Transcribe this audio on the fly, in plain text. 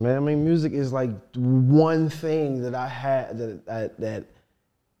Man, I mean, music is like one thing that I had that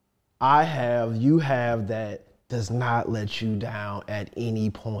I have, you have, that does not let you down at any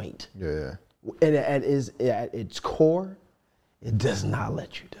point. Yeah. And at its core, it does not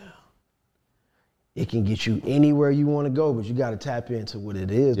let you down. It can get you anywhere you want to go, but you got to tap into what it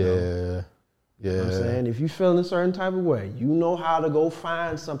is, though. Yeah. You know what I'm saying? If you feel in a certain type of way, you know how to go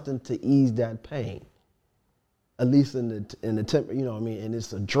find something to ease that pain. At least in the temp, you know what I mean? And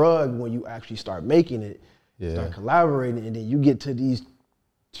it's a drug when you actually start making it, start collaborating, and then you get to these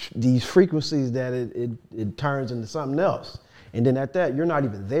frequencies that it turns into something else. And then at that, you're not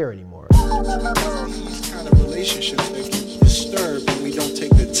even there anymore. These kind of relationships that get disturbed when we don't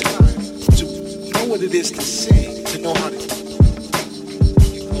take the time to know what it is to sing, to know how to get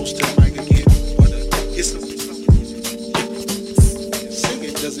close to the mic again, or to get something.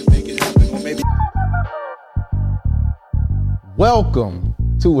 Singing doesn't make it happen, or maybe. Welcome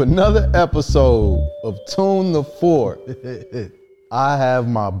to another episode of Tune the Fort. I have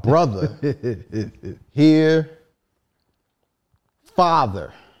my brother here,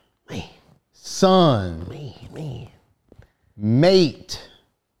 father, son, mate,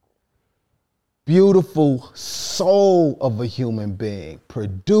 beautiful soul of a human being,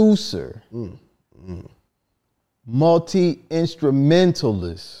 producer,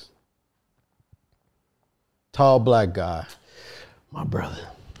 multi-instrumentalist, tall black guy. My brother.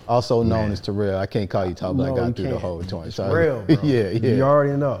 Also known as Terrell. I can't call you tall black guy through the whole joint. Terrell, bro. Yeah. You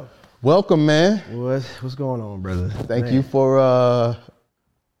already know. Welcome, man. What's going on, brother? Thank you for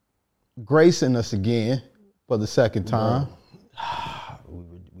gracing us again for the second time.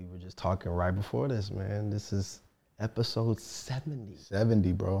 We were just talking right before this, man. This is episode 70.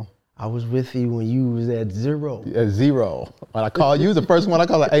 70, bro. I was with you when you was at 0. At 0. When I called you, the first one I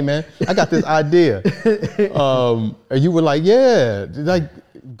called, like, hey, man, I got this idea. And you were like, yeah, like,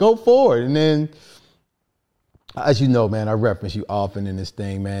 go for it. And then, as you know, man, I reference you often in this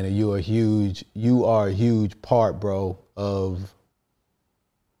thing, man, and you are a huge part, bro, of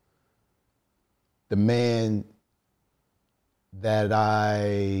the man that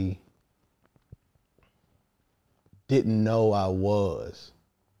I didn't know I was.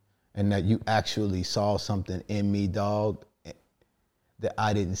 And that you actually saw something in me, dog, that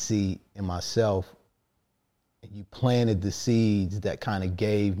I didn't see in myself. And you planted the seeds that kind of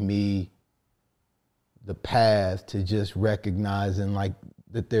gave me the path to just recognizing like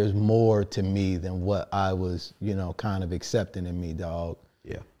that there's more to me than what I was, kind of accepting in me, dog.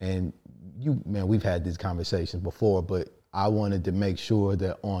 Yeah. And you, man, we've had these conversations before, but I wanted to make sure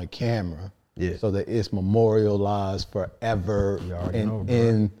that on camera, so that it's memorialized forever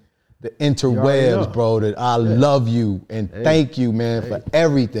in the interwebs, bro, that I love you and thank you, man, for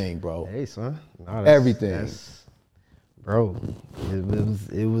everything, bro. Hey, son. Everything. Bro,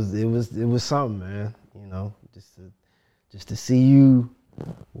 it was something, man. Just to see you,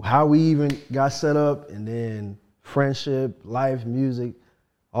 how we even got set up, and then friendship, life, music,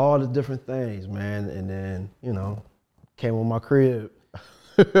 all the different things, man. And then, came on my crib,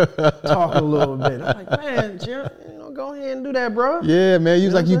 talking a little bit. I'm like, man, Jerry, go ahead and do that, bro. Yeah, man. You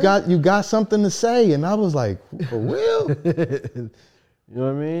was like, you got something to say, and I was like, for real? You know what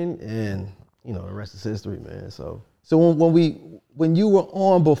I mean? And the rest is history, man. So when you were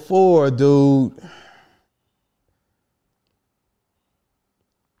on before, dude,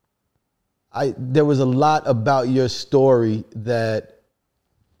 there was a lot about your story that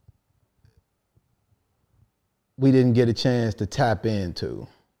we didn't get a chance to tap into.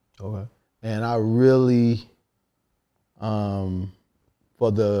 Okay. And I really, for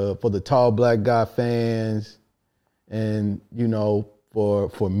the Tall Black Guy fans, and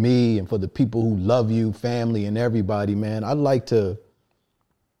for me and for the people who love you, family and everybody, man, I'd like to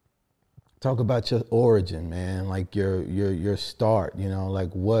talk about your origin, man, like your start, like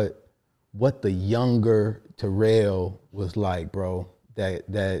what the younger Terrell was like, bro.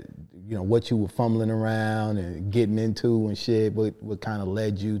 That what you were fumbling around and getting into and shit, what kind of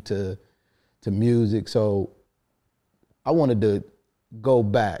led you to music. So I wanted to go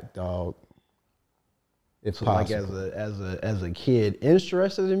back, dog, if possible. Like as a kid,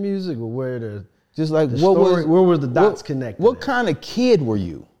 interested in music, or where where was the dots connected? What kind of kid were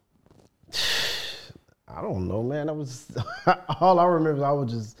you? I don't know, man. All I remember is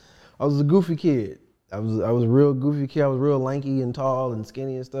I was a goofy kid. I was a real goofy kid. I was real lanky and tall and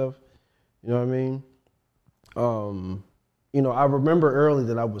skinny and stuff. You know what I mean? I remember early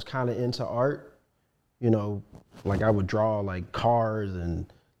that I was kind of into art. Like I would draw like cars and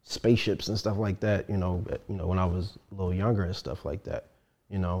spaceships and stuff like that. When I was a little younger and stuff like that.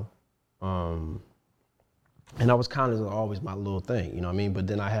 And that was kind of always my little thing, you know what I mean? But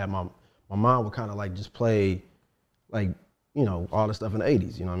then I had my mom would kind of like just play, like, you know, all the stuff in the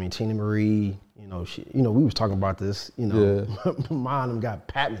 80s, you know what I mean? Tina Marie, you know, we was talking about this, you know, mine them got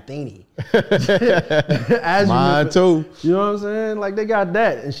Pat Metheny. Mine too. You know what I'm saying? Like they got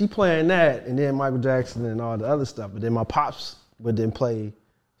that, and she playing that, and then Michael Jackson and all the other stuff. But then my pops would then play,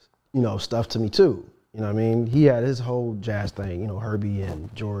 you know, stuff to me too. You know what I mean? He had his whole jazz thing, you know, Herbie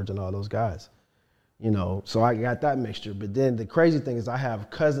and George and all those guys. You know, so I got that mixture. But then the crazy thing is I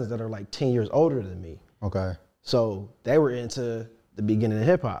have cousins that are like 10 years older than me. Okay. So they were into the beginning of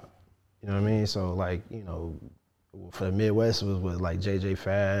hip hop. You know what I mean? So like, you know, for the Midwest it was with like JJ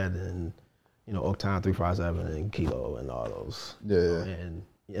Fad and, you know, Oaktown 357 and Kilo and all those. Yeah. You know, and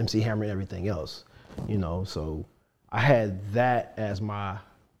MC Hammer and everything else. You know, so I had that as my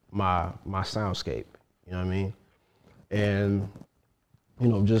soundscape. You know what I mean? And, you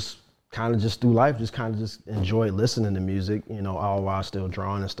know, just kind of just through life, just kind of just enjoy listening to music, you know, all while still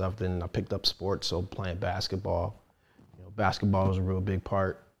drawing and stuff. Then I picked up sports, so playing basketball. You know, basketball was a real big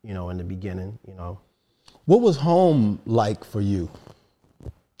part, you know, in the beginning, you know. What was home like for you?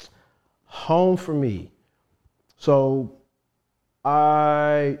 Home for me. So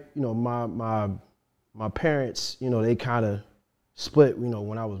you know, my parents, you know, they kind of split, you know,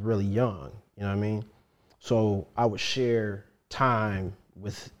 when I was really young, you know what I mean? So I would share time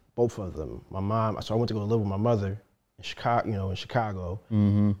with both of them. My mom, so I went to go live with my mother in Chicago,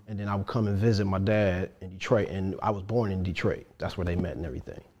 and then I would come and visit my dad in Detroit, and I was born in Detroit. That's where they met and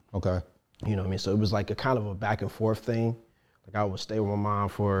everything. Okay. You know what I mean? So it was like a kind of a back and forth thing. Like I would stay with my mom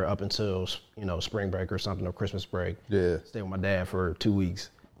for up until, you know, spring break or something, or Christmas break. Yeah. Stay with my dad for 2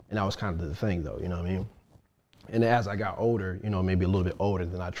 weeks. And that was kind of the thing though, you know what I mean? And as I got older, you know, maybe a little bit older,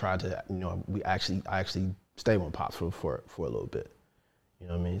 then I tried to, you know, I actually stayed with Pops for a little bit. You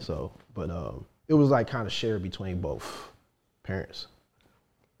know what I mean? So, but it was like kind of shared between both parents.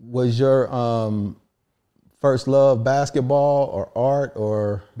 Was your first love basketball or art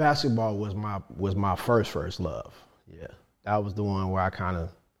or? Basketball was my first love. Yeah, that was the one where I kind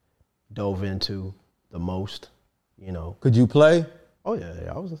of dove into the most. You know. Could you play? Oh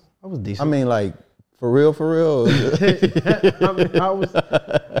yeah, I was decent. I mean, like for real. I mean,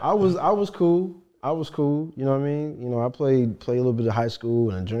 I was cool. I was cool, you know what I mean? You know, I played a little bit of high school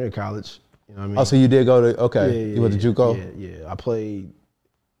and junior college, you know what I mean? Oh, so you did go to, okay. Yeah, you went to JUCO? Yeah. I played,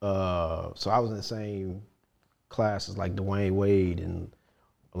 so I was in the same class as like Dwayne Wade and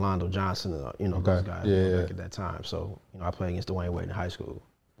Orlando Johnson, and, you know, those guys back at that time. So, you know, I played against Dwayne Wade in high school.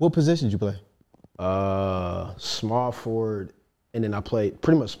 What position did you play? Small forward, and then I played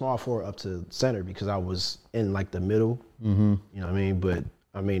pretty much small forward up to center because I was in like the middle, you know what I mean? But,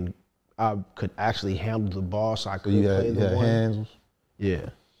 I mean, I could actually handle the ball, so I could play the one. Hands. Yeah.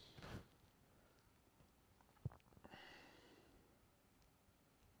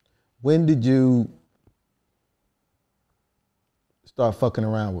 When did you start fucking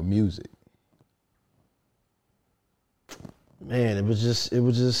around with music? Man, it was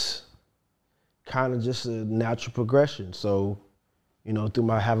just kind of just a natural progression. So, you know, through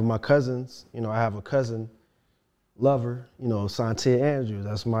having my cousins, you know, I have a cousin. Lover, you know, Santia Andrews.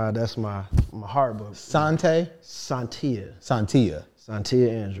 That's my heart book. Santia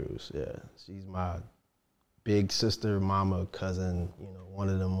Andrews. Yeah, she's my big sister, mama, cousin. You know, one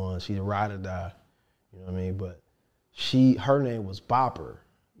of them ones. She's a ride or die. You know what I mean? But her name was Bopper.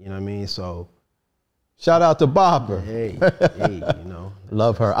 You know what I mean? So shout out to Bopper. Hey, you know.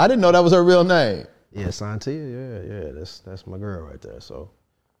 Love her. I didn't know that was her real name. Yeah, Santia. Yeah. That's my girl right there. So,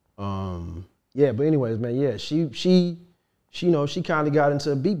 yeah, but anyways, man, yeah, she you know, she kind of got into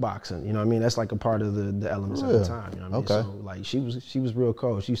beatboxing, you know what I mean? That's like a part of the elements at the time, you know what I mean? So like she was real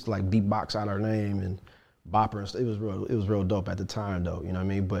cool. She used to like beatbox out her name and Bopper and stuff. It was real dope at the time though, you know what I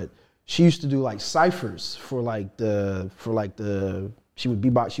mean? But she used to do like ciphers she would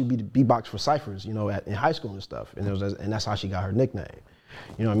beatbox for ciphers, you know, in high school and stuff. And that's how she got her nickname.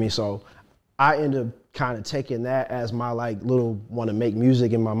 You know what I mean? So I ended up kind of taking that as my like little want to make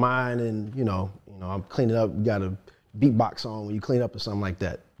music in my mind, and you know I'm cleaning up. You got a beatbox song when you clean up or something like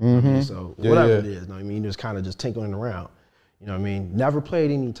that. So whatever it is, you know what I mean, just kind of just tinkling around. You know what I mean? Never played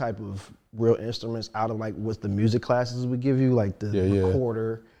any type of real instruments out of like what the music classes would give you, like the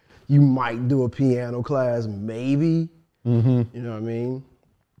recorder. You might do a piano class, maybe. You know what I mean?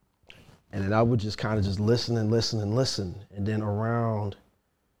 And then I would just kind of just listen, and then around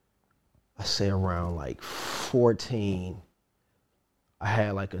like 14, I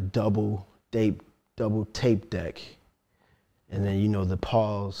had like a double tape deck, and then you know the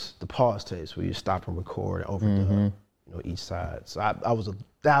pause tapes where you stop and record and overdub, you know, each side. So I was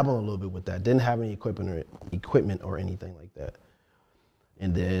dabbling a little bit with that. Didn't have any equipment or anything like that.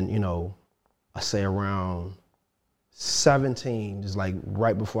 And then, you know, I say around 17, just like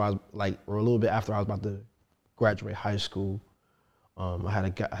right before I was like, or a little bit after I was about to graduate high school, I had a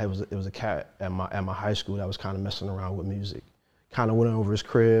guy. It was a cat at my high school that was kind of messing around with music. Kind of went over his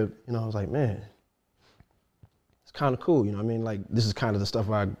crib. You know, I was like, man, it's kind of cool. You know what I mean? Like, this is kind of the stuff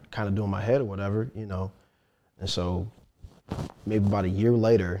I kind of do in my head or whatever, you know. And so maybe about a year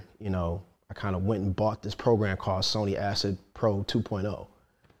later, you know, I kind of went and bought this program called Sony Acid Pro 2.0.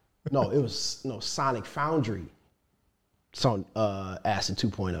 No, it was Sonic Foundry Acid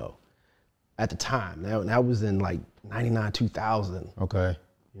 2.0 at the time. That was in like 99, 2000. Okay.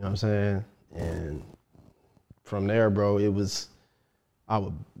 You know what I'm saying? And from there, bro, I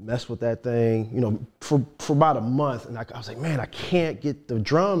would mess with that thing, you know, for about a month. And I was like, man, I can't get the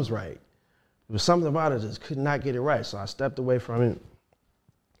drums right. There was something about it, just could not get it right. So I stepped away from it.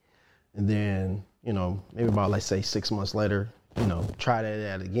 And then, you know, maybe about, like, say 6 months later, you know, tried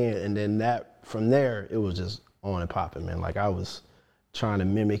that again. And then from there, it was just on and popping, man. Like, I was trying to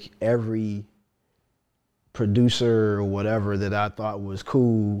mimic every producer or whatever that I thought was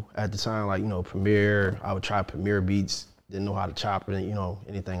cool at the time, like, you know, Premiere. I would try Premiere beats, didn't know how to chop it, you know,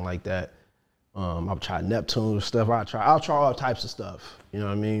 anything like that. I would try Neptune stuff. I'll try all types of stuff. You know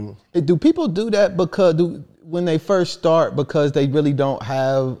what I mean? Do people do that when they first start because they really don't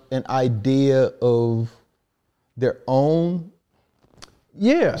have an idea of their own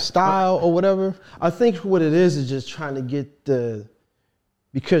style or whatever? I think what it is just trying to get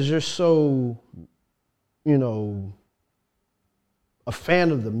because you're so, you know, a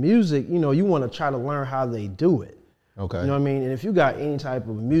fan of the music, you know, you want to try to learn how they do it. Okay. You know what I mean? And if you got any type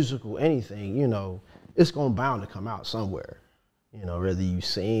of musical anything, you know, it's bound to come out somewhere. You know, whether you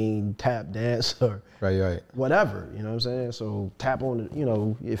sing, tap dance, or right. whatever, you know what I'm saying? So tap on it, you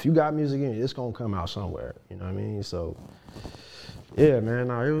know, if you got music in it, it's gonna come out somewhere. You know what I mean? So yeah, man,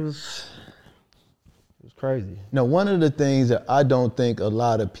 no, it was crazy. Now, one of the things that I don't think a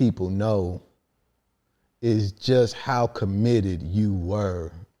lot of people know is just how committed you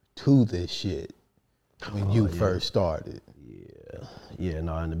were to this shit when you first started. Yeah,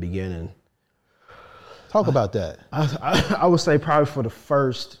 no, in the beginning. Talk about that. I would say probably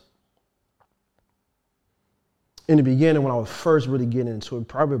in the beginning when I was first really getting into it,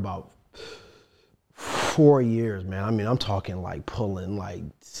 probably about 4 years, man. I mean, I'm talking like pulling like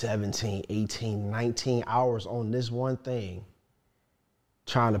 17, 18, 19 hours on this one thing,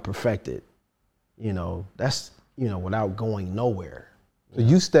 trying to perfect it. You know, that's, you know, without going nowhere. So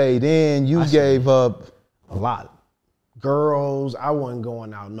you stayed in, you gave up a lot. Girls, I wasn't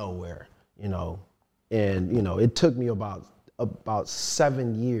going out nowhere, you know. And, you know, it took me about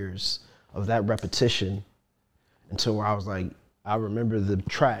 7 years of that repetition until where I was like, I remember the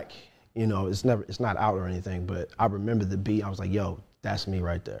track, you know, it's not out or anything, but I remember the beat. I was like, yo, that's me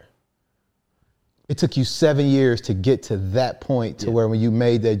right there. It took you 7 years to get to that point to where when you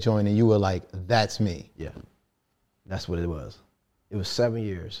made that joint and you were like, that's me. Yeah, that's what it was. It was 7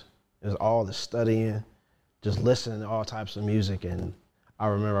 years. It was all the studying, just listening to all types of music. And I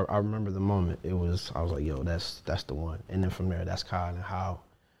remember the moment. I was like, yo, that's the one. And then from there, that's kind of how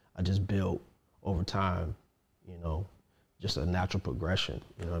I just built over time, you know, just a natural progression,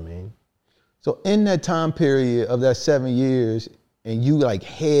 you know what I mean? So in that time period of that 7 years and you like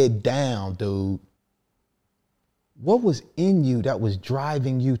head down, dude, what was in you that was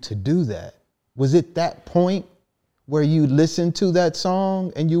driving you to do that? Was it that point where you listened to that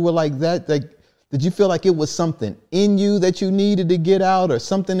song and you were like that, like, did you feel like it was something in you that you needed to get out or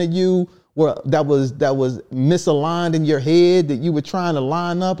something that that was misaligned in your head that you were trying to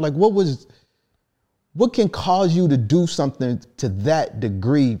line up? Like what can cause you to do something to that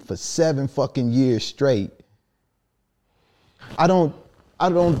degree for 7 fucking years straight? I don't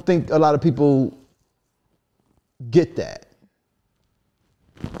think a lot of people get that.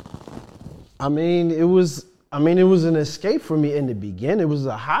 I mean, it was an escape for me in the beginning. It was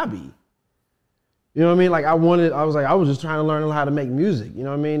a hobby. You know what I mean? Like I was just trying to learn how to make music, you know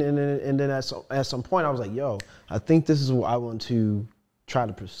what I mean? And then at some point I was like, yo, I think this is what I want to try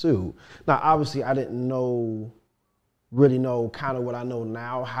to pursue. Now, obviously I didn't really know kind of what I know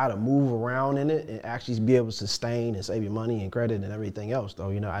now, how to move around in it and actually be able to sustain and save your money and credit and everything else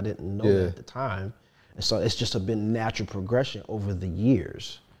though. You know, I didn't know that at the time. And so it's just been natural progression over the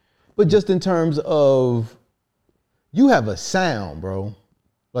years. But just in terms of, you have a sound, bro.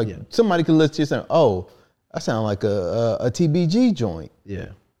 Like somebody could listen to you and say, oh, I sound like a TBG joint. Yeah.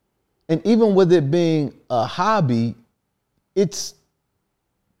 And even with it being a hobby, it's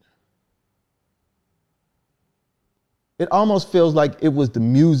it almost feels like it was the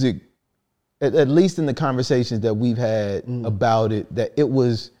music, at least in the conversations that we've had about it, that it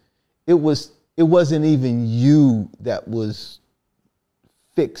wasn't even you that was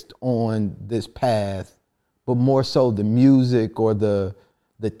fixed on this path, but more so the music or the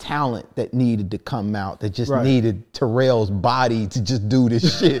talent that needed to come out, that just needed Terrell's body to just do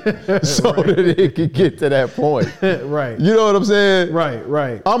this shit so that it could get to that point. Right. You know what I'm saying?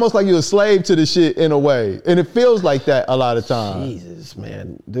 Right. Almost like you're a slave to the shit in a way. And it feels like that a lot of times. Jesus,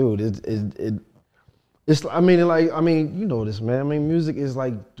 man. Dude, it's, I mean, you know this, man. I mean, music is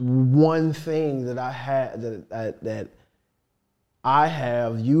like one thing that I had, that I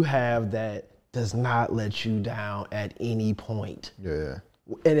have, you have, that does not let you down at any point. Yeah.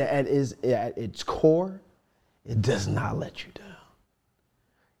 And at its core, it does not let you down.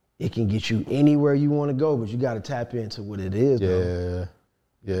 It can get you anywhere you want to go, but you got to tap into what it is. Yeah. Though.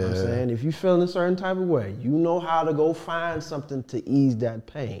 Yeah. You know what I'm saying? If you're feeling a certain type of way, you know how to go find something to ease that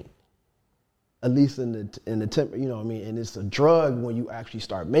pain. At least in the temp, you know what I mean? And it's a drug when you actually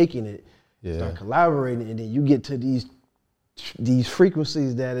start making it, start collaborating, and then you get to these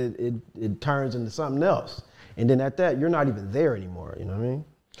frequencies that it turns into something else. And then at that, you're not even there anymore, you know what I mean?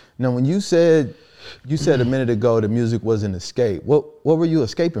 Now, when you said a minute ago the music was an escape, what were you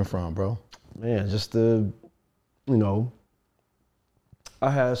escaping from, bro? Man, just I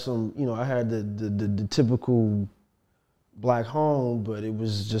had the typical Black home, but it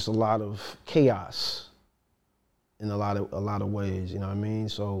was just a lot of chaos in a lot of ways, you know what I mean?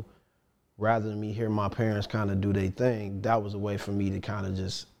 So rather than me hear my parents kind of do their thing, that was a way for me to kind of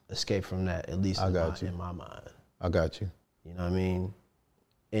just escape from that, at least in my mind. I got you. You know what I mean?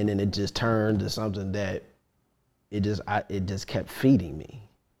 And then it just turned to something that it just kept feeding me.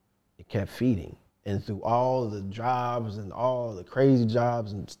 It kept feeding. And through all the jobs and all the crazy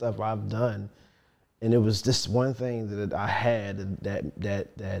jobs and stuff I've done, and it was just one thing that I had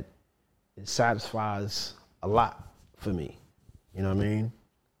that it satisfies a lot for me. You know what I mean?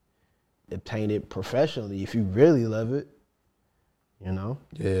 Obtain it professionally if you really love it, you know?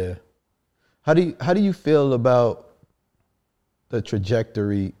 Yeah. How do you feel about the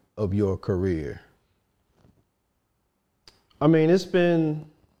trajectory of your career? I mean, it's been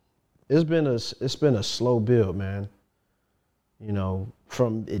a slow build, man. You know,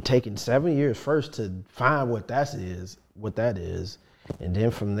 from it taking 7 years first to find what that is, and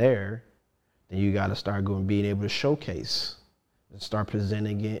then from there, then you got to start being able to showcase and start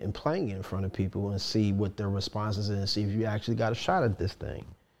presenting it and playing it in front of people and see what their responses is and see if you actually got a shot at this thing.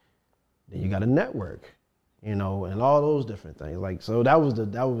 Then you got to network, you know, and all those different things. Like, so that was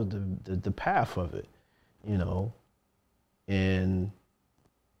the path of it, you know, and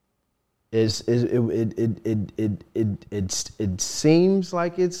it seems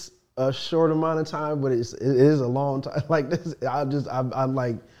like it's a short amount of time, but it is a long time. Like this, I'm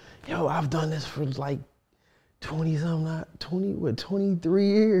like, yo, I've done this for like 23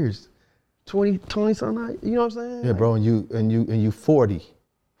 years, 20 something. You know what I'm saying? Yeah, bro, and you 40.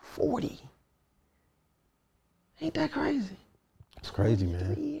 40. Ain't that crazy? It's crazy,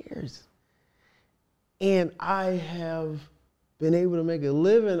 man. 3 years. And I have been able to make a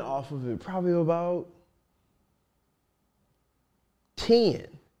living off of it probably about 10.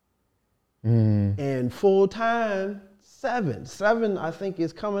 And full time, 7. 7, I think,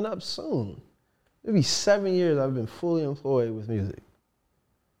 is coming up soon. It'll be 7 years I've been fully employed with music.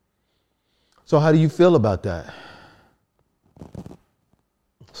 So how do you feel about that?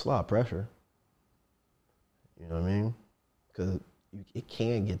 It's a lot of pressure. You know what I mean? Because it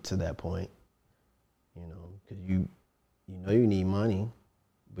can get to that point, you know, because you know you need money,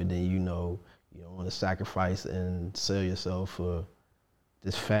 but then you know you don't want to sacrifice and sell yourself for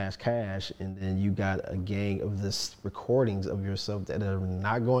this fast cash, and then you got a gang of this recordings of yourself that are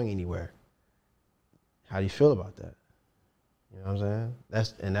not going anywhere. How do you feel about that? You know what I'm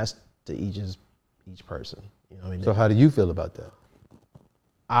saying? That's to each person. You know what I mean? So how do you feel about that?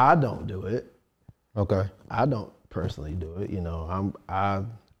 I don't do it. Okay. I don't personally do it. You know, I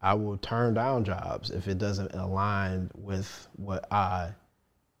will turn down jobs if it doesn't align with what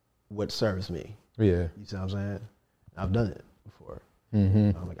serves me. Yeah. You see what I'm saying? I've done it before.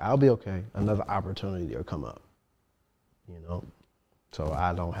 Mm-hmm. I'm like, I'll be okay. Another opportunity will come up. You know? So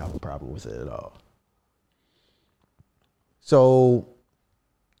I don't have a problem with it at all. So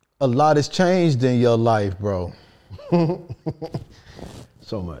a lot has changed in your life, bro.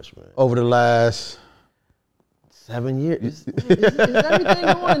 So much, man. Over the last 7 years. Is everything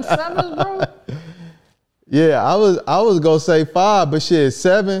going in 7, bro? Yeah, I was gonna say 5, but shit,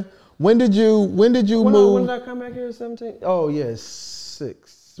 7. When did you move? When did I come back here at 17? Oh yeah,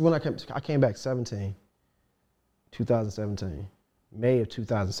 6. When I came back 17. 2017. May of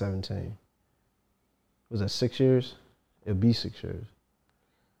 2017. Was that 6 years? It'll be 6 years.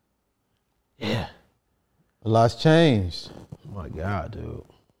 Yeah. A lot's changed. Oh my God, dude.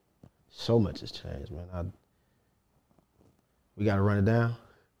 So much has changed, man. We gotta run it down.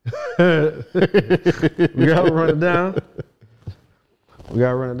 We gotta run it down. We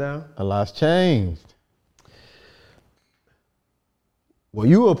gotta run it down. A lot's changed. Well,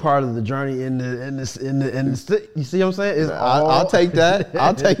 you were part of the journey in the you see what I'm saying? It's I'll take that.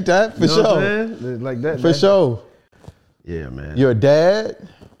 I'll take that for you know what sure. I'm saying? Like that. For sure. Yeah, man. You're a dad?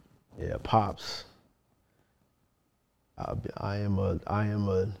 Yeah, pops. I am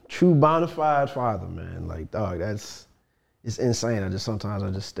a true bona fide father, man. Like, dog, it's insane. Sometimes I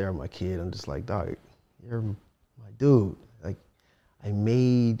just stare at my kid. I'm just like, dog, you're my dude. Like, I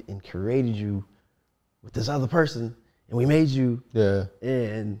made and created you with this other person, and we made you. Yeah.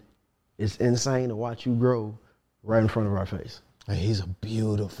 And it's insane to watch you grow right in front of our face. And he's a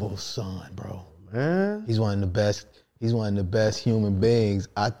beautiful son, bro. Man. He's one of the best. He's one of the best human beings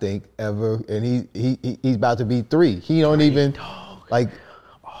I think ever, and he's about to be 3. He don't even like.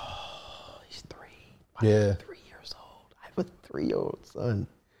 Oh, he's 3. Yeah. 3 years old. I have a 3-year-old son.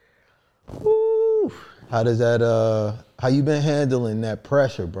 Woo. How does that? How you been handling that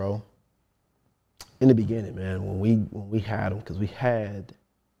pressure, bro? In the beginning, man, when we had him, because we had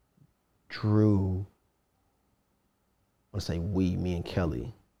Drew. I want to say me and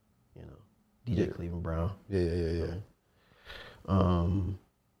Kelly, you know, DJ Cleveland Brown. Yeah.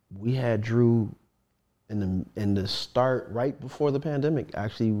 We had Drew in the start right before the pandemic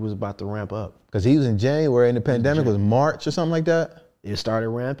actually was about to ramp up. Because he was in January and the pandemic was March or something like that? It started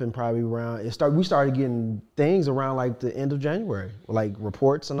ramping probably around, we started getting things around like the end of January, like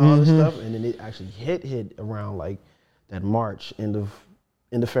reports and all this stuff. And then it actually hit around like that March, end of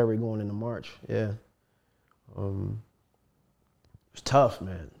February going into March. Yeah. It was tough,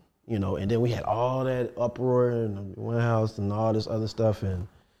 man. You know, and then we had all that uproar in the White House and all this other stuff and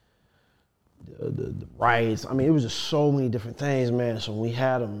the riots. I mean, it was just so many different things, man. So when we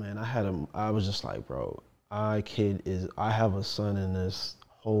had him, man, I was just like, bro, I have a son in this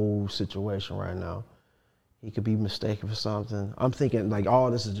whole situation right now. He could be mistaken for something. I'm thinking like all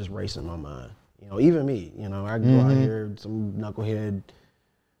this is just racing my mind. You know, even me, you know, I go out here, some knucklehead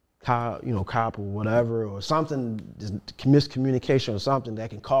cop or whatever, or something, just miscommunication or something that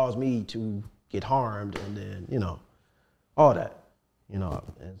can cause me to get harmed, and then, you know, all that, you know.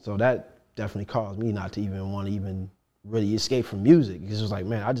 And so that definitely caused me not to even want to even really escape from music. Because it was like,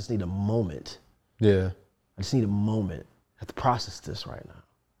 man, I just need a moment. Yeah. I just need a moment. I have to process this right now.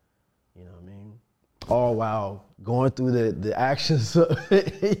 You know what I mean? All while going through the actions,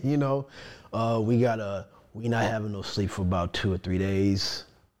 you know, we not having no sleep for about 2 or 3 days.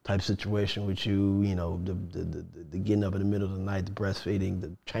 Type situation with you, you know, the getting up in the middle of the night, the breastfeeding,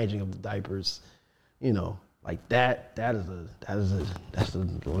 the changing of the diapers, you know, like that's a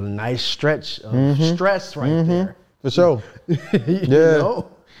nice stretch of stress right there. For sure. You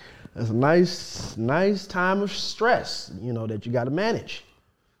know? That's a nice time of stress, you know, that you got to manage.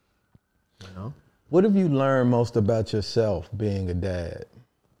 You know? What have you learned most about yourself being a dad?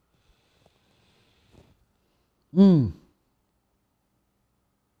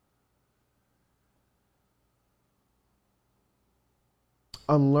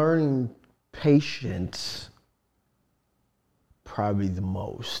 I'm learning patience probably the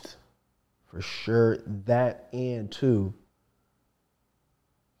most, for sure. That and too,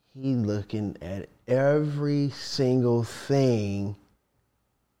 he looking at every single thing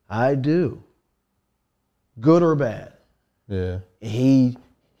I do, good or bad. Yeah. And he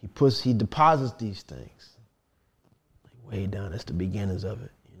deposits these things like way down. That's the beginnings of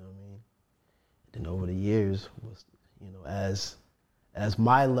it. You know what I mean? And then over the years, you know, as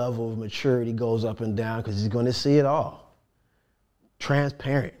my level of maturity goes up and down, because he's going to see it all.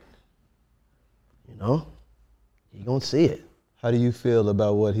 Transparent. You know? He's going to see it. How do you feel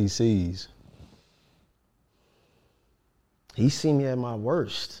about what he sees? He see me at my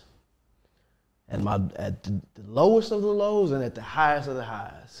worst. At the lowest of the lows and at the highest of the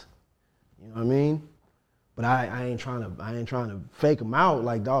highs. You know what I mean? But I ain't trying to fake him out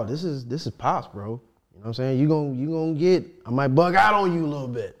like, dog, this is Pops, bro. You know what I'm saying? You gonna get, I might bug out on you a little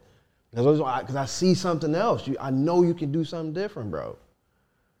bit. Because I see something else. I know you can do something different, bro.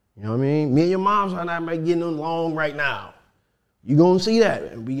 You know what I mean? Me and your moms are not getting along right now. You gonna see that.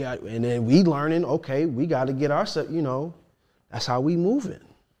 And then we learning, okay, we gotta get ourselves, you know, that's how we moving.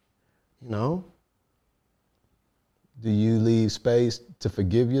 You know? Do you leave space to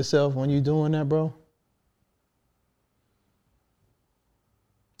forgive yourself when you're doing that, bro?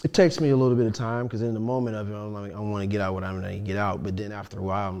 It takes me a little bit of time because in the moment of it, I'm like, I want to get out what I'm going to get out. But then after a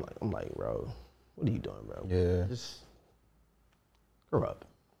while, I'm like, bro, what are you doing, bro? Yeah. Just grow up.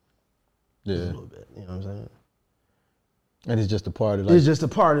 Yeah. Just a little bit. You know what I'm saying? And it's just a part of It's just a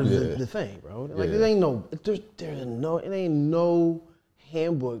part of Yeah. the thing, bro. Like Yeah. it ain't no, it ain't no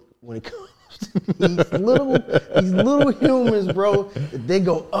handbook when it comes to these little humans, bro. That they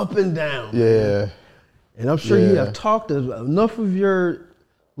go up and down. Yeah. And I'm sure you Yeah. have talked to enough of your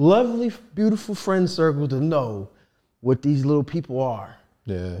lovely, beautiful friend circle to know what these little people are.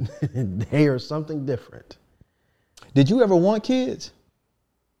 Yeah. They are something different. Did you ever want kids?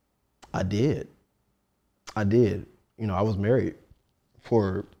 I did. You know, I was married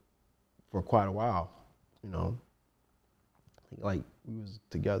for quite a while. You know, like we was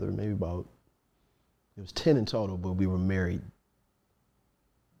together maybe about, it was 10 in total, but we were married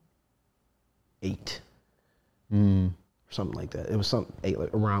 8. Something like that. It was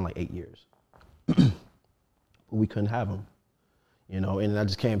around 8 years. But we couldn't have them, you know. And I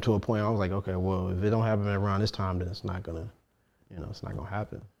just came to a point. I was like, okay, well, if it don't happen around this time, then it's not gonna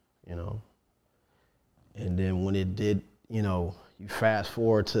happen, you know. And then when it did, you know, you fast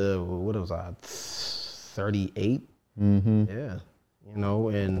forward to what was I, 38? Mm-hmm. Yeah, you know.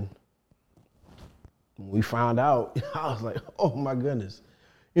 And when we found out, I was like, oh my goodness.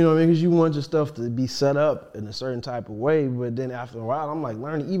 You know what I mean? Because you want your stuff to be set up in a certain type of way, but then after a while, I'm like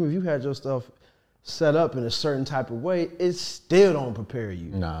learning, even if you had your stuff set up in a certain type of way, it still don't prepare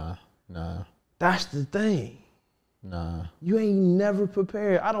you. Nah. That's the thing. Nah. You ain't never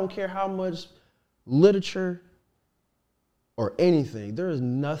prepared. I don't care how much literature or anything. There is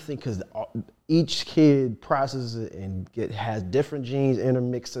nothing, because each kid processes it and has different genes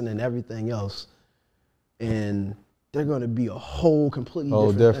intermixing and everything else. And they're going to be a whole completely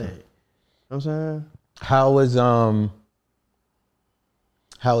different thing. You know what I'm saying?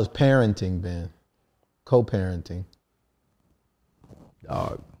 How has parenting been? Co-parenting?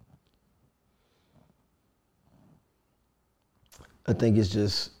 I think it's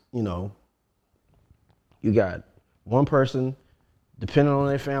just, you know, you got one person, depending on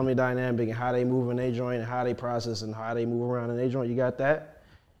their family dynamic and how they move in their joint and how they process and how they move around in their joint, you got that.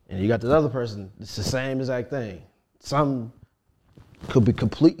 And you got this other person, it's the same exact thing. Some could be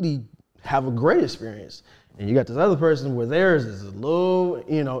completely have a great experience. And you got this other person where theirs is a little,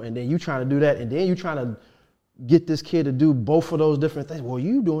 you know, and then you trying to do that, and then you trying to get this kid to do both of those different things. Well,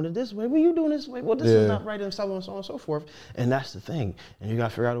 you doing it this way, well, you doing it this way, well, this is not right, and so on and so forth. And that's the thing. And you got to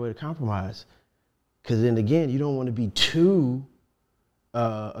figure out a way to compromise. Because then again, you don't want to be too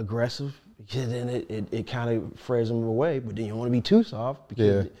aggressive, because then it kind of frays them away, but then you don't want to be too soft,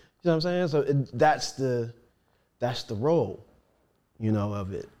 because, you know what I'm saying? So that's the role, you know,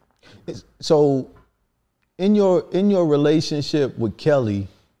 of it. So in your relationship with Kelly,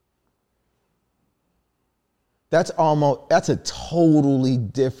 that's a totally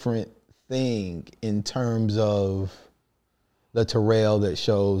different thing in terms of the Terrell that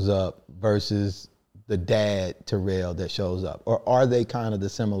shows up versus the dad Terrell that shows up. Or are they kind of the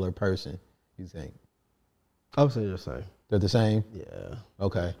similar person, you think? I would say they're the same. They're the same? Yeah.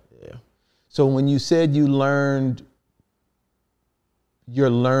 Okay. Yeah. So when you said you're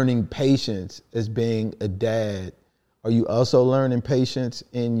learning patience as being a dad, are you also learning patience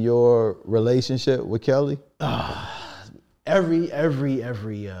in your relationship with Kelly? Every day.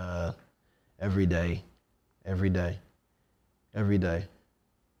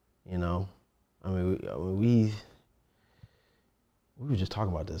 You know, I mean, we were just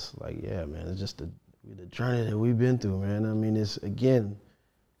talking about this. Like, yeah, man, it's just the journey that we've been through, man. I mean, it's, again,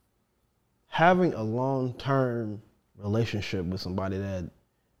 having a long-term relationship with somebody that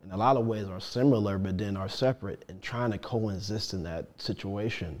in a lot of ways are similar but then are separate, and trying to coexist in that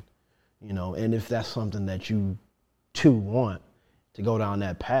situation, you know, and if that's something that you two want to go down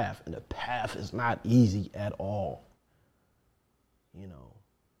that path, and the path is not easy at all, you know.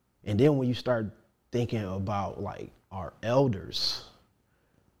 And then when you start thinking about like our elders,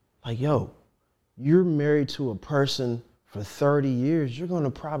 like, yo, you're married to a person for 30 years, you're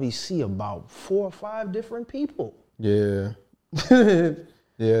gonna probably see about 4 or 5 different people. Yeah.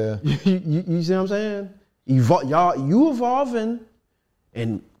 Yeah. You see what I'm saying? You evolving,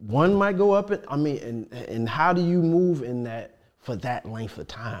 and one might go up. And how do you move in that for that length of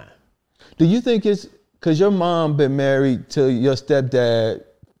time? Do you think it's because your mom been married to your stepdad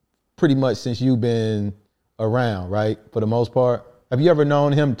pretty much since you've been around, right? For the most part. Have you ever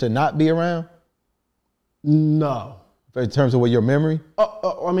known him to not be around? No. In terms of what your memory?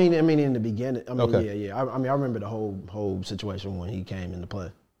 I mean, in the beginning. I mean, Okay. yeah. I remember the whole situation when he came into play.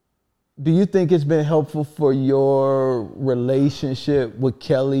 Do you think it's been helpful for your relationship with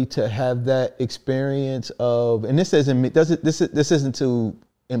Kelly to have that experience of, and this isn't to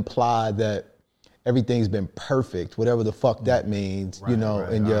imply that everything's been perfect, whatever the fuck that means, in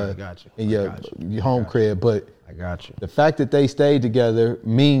your home crib, but I got you. The fact that they stayed together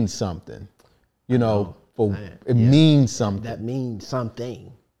means something, means something. That means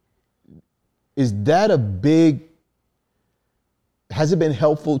something. Is that has it been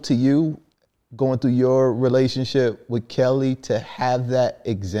helpful to you going through your relationship with Kelly to have that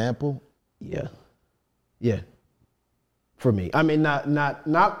example? Yeah. Yeah. For me. I mean,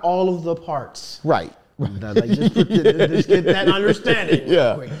 not all of the parts. Right. Just get that understanding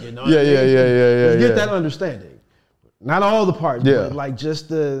real quick, you know what I mean? Yeah. Get that understanding. Not all the parts, but like just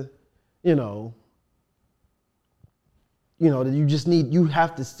the, that you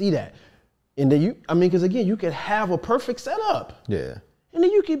have to see that. And then because again, you could have a perfect setup. Yeah. And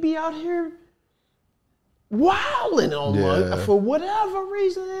then you could be out here wilding on one for whatever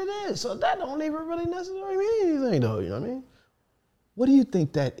reason it is. So that don't even really necessarily mean anything though, you know what I mean? What do you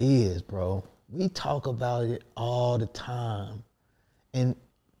think that is, bro? We talk about it all the time. And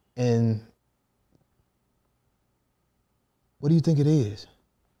what do you think it is?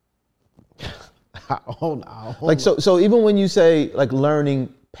 I don't like so even when you say like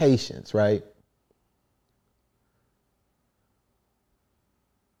learning patience, right?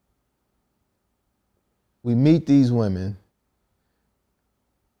 We meet these women.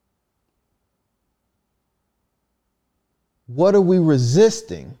 What are we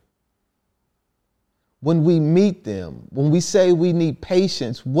resisting when we meet them? When we say we need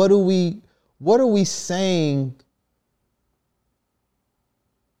patience, what are we saying?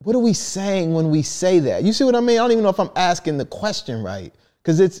 What are we saying when we say that? You see what I mean? I don't even know if I'm asking the question right.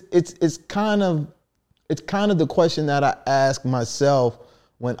 Because it's kind of the question that I ask myself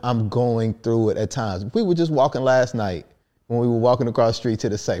when I'm going through it at times. We were just walking last night when we were walking across the street to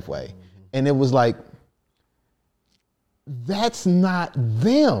the Safeway. Mm-hmm. And it was like, that's not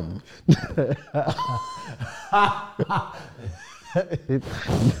them.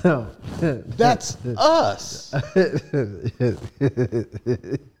 No. That's us.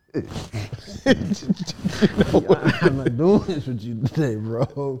 I'm not doing this with you today,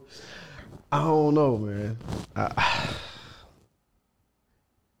 bro. I don't know, man.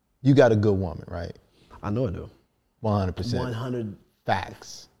 You got a good woman, right? I know I do. 100%. 100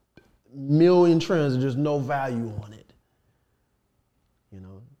 facts. Million trends, and there's no value on it. You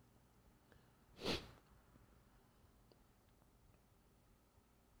know?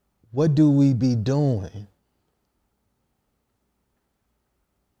 What do we be doing?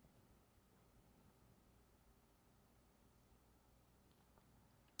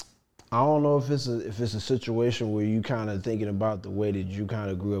 I don't know if it's a situation where you kind of thinking about the way that you kind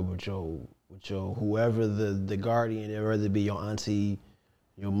of grew up with your whoever the guardian, whether it be your auntie,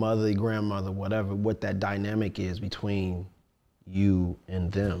 your mother, your grandmother, whatever, what that dynamic is between you and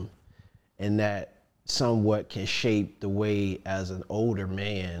them, and that somewhat can shape the way as an older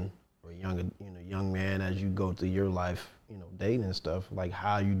man or young man as you go through your life, dating and stuff, like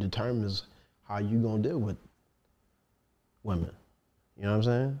how you determines how you gonna deal with women. You know what I'm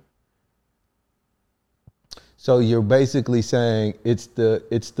saying? So you're basically saying it's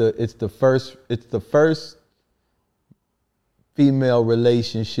the first female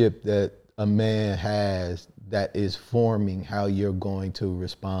relationship that a man has that is forming how you're going to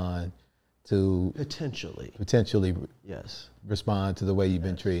respond to potentially yes, respond to the way you've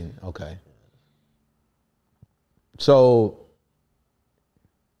been treating. Okay. So,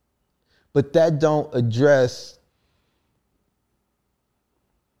 but that don't address,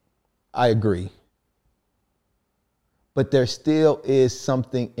 I agree. But there still is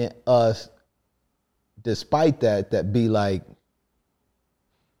something in us, despite that be like,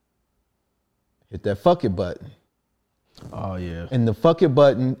 hit that fuck it button. Oh, yeah. And the fuck it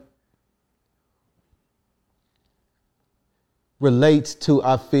button relates to,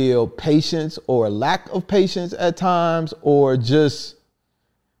 I feel, patience or lack of patience at times, or just,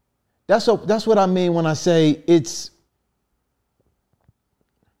 that's what I mean when I say it's,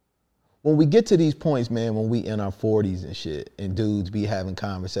 when we get to these points, man, when we in our 40s and shit, and dudes be having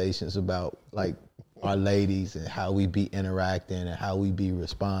conversations about like our ladies and how we be interacting and how we be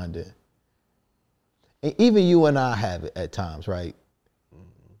responding. And even you and I have it at times, right?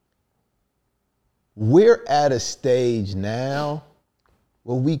 Mm-hmm. We're at a stage now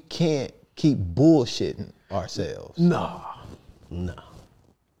where we can't keep bullshitting ourselves. No.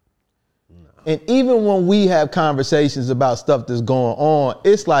 And even when we have conversations about stuff that's going on,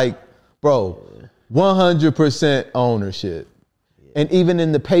 it's like, bro, 100% ownership. And even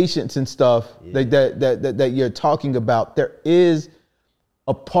in the patience and stuff that you're talking about, there is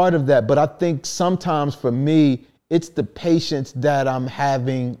a part of that. But I think sometimes for me, it's the patience that I'm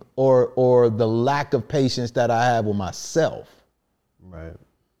having or the lack of patience that I have with myself. Right.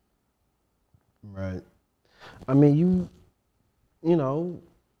 Right. I mean, you know,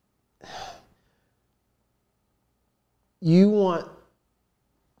 you want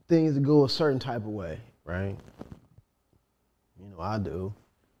things to go a certain type of way, right? You know, I do.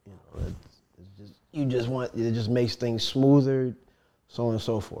 You know, it's just, you just want, it just makes things smoother, so on and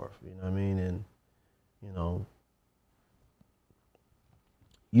so forth. You know what I mean? And, you know,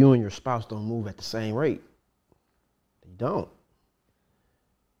 you and your spouse don't move at the same rate. They don't.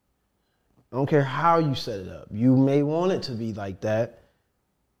 I don't care how you set it up. You may want it to be like that,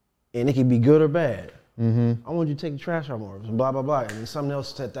 and it can be good or bad. Mm-hmm. I want you to take the trash out more, blah, blah, blah. And then something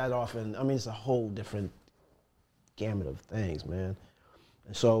else set that off. And I mean, it's a whole different gamut of things, man.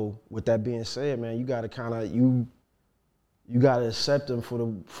 And so with that being said, man, you got to kind of, you got to accept them for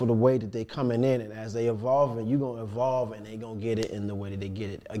the way that they coming in. And as they evolve, and you're going to evolve, and they going to get it in the way that they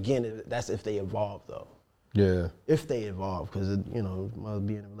get it. Again, that's if they evolve, though. Yeah. If they evolve, because, you know, must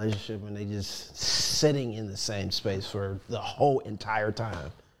be in a relationship and they just sitting in the same space for the whole entire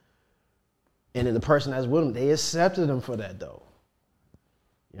time. And then the person that's with them, they accepted them for that, though.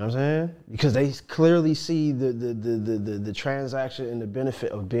 You know what I'm saying? Because they clearly see the transaction and the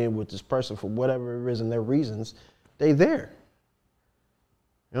benefit of being with this person for whatever it is and their reasons. They there.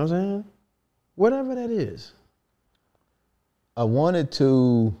 You know what I'm saying? Whatever that is. I wanted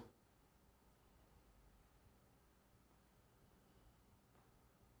to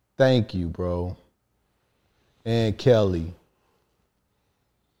thank you, bro, and Kelly.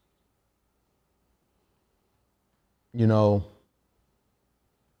 You know,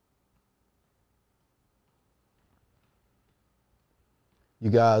 you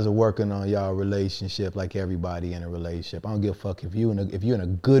guys are working on y'all relationship like everybody in a relationship. I don't give a fuck if you're in a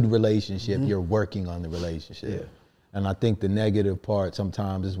good relationship, you're working on the relationship. Yeah. And I think the negative part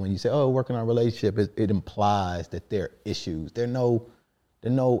sometimes is when you say, "Oh, working on a relationship," it implies that there are issues. I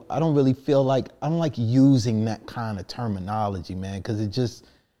don't really feel like, I don't like using that kind of terminology, man, because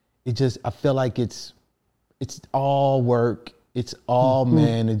I feel like it's all work, it's all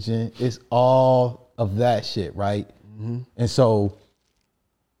managing, it's all of that shit, right? Mm-hmm. And so,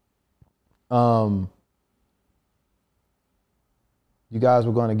 you guys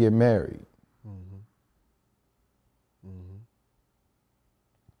were going to get married. Mm-hmm. Mm-hmm.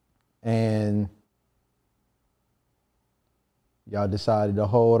 And y'all decided to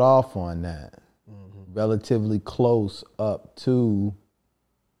hold off on that relatively close up to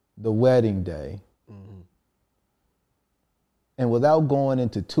the wedding day. And without going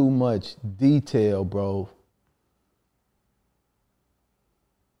into too much detail, bro,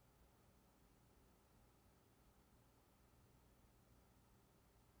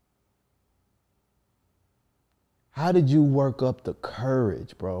 how did you work up the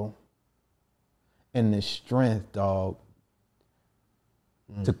courage, bro, and the strength, dog,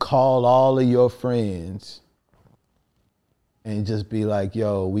 to call all of your friends and just be like,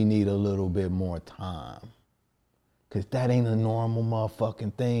 yo, we need a little bit more time? Because that ain't a normal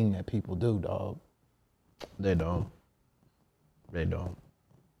motherfucking thing that people do, dog. They don't. I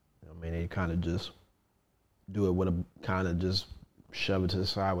mean, they kind of just do it with a kind of just shove it to the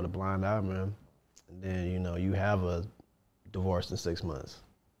side with a blind eye, man. And then, you know, you have a divorce in 6 months.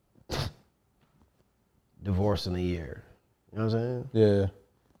 Divorce in a year. You know what I'm saying? Yeah.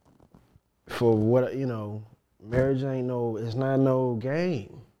 For what, you know, marriage it's not no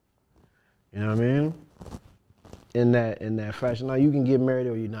game. You know what I mean? In that fashion. Now, you can get married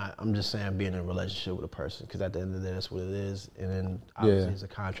or you're not. I'm just saying be in a relationship with a person, because at the end of the day, that's what it is. And then obviously it's a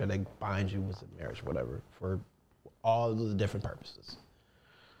contract that binds you with a marriage, whatever, for all of the different purposes.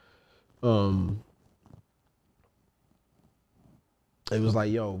 It was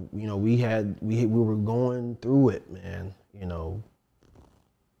like, yo, you know, we were going through it, man, you know,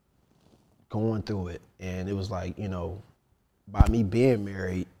 going through it. And it was like, you know, by me being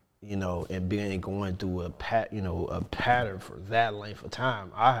married, you know, and going through a pattern for that length of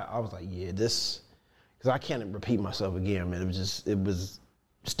time, I was like, yeah, this, because I can't repeat myself again, man. It was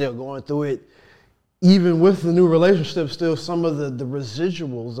still going through it, even with the new relationship, still some of the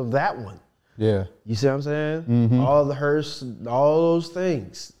residuals of that one. Yeah. You see what I'm saying? Mm-hmm. All the hurts, all those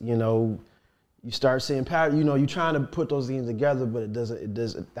things, you know, you start seeing pattern, you know, you're trying to put those things together, but it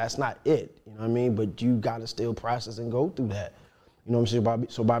doesn't, that's not it, you know what I mean? But you got to still process and go through that. You know what I'm saying?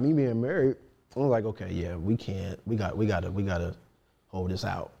 So by me being married, I was like, okay, yeah, we gotta hold this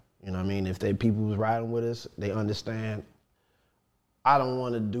out. You know what I mean? If people was riding with us, they understand I do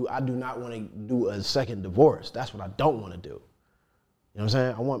not want to do a second divorce. That's what I don't want to do. You know what I'm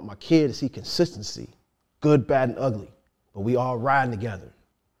saying? I want my kid to see consistency, good, bad, and ugly, but we all riding together.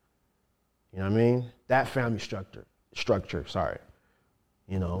 You know what I mean? That family structure,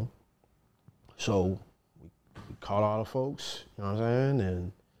 you know? So we called all the folks, you know what I'm saying?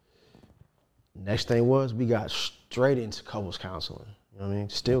 And next thing was we got straight into couples counseling. You know what I mean?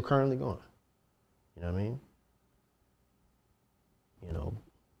 Still currently going. You know what I mean? You know,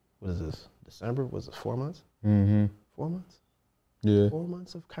 what is this? December? Was it 4 months? Mm-hmm. 4 months? Yeah. 4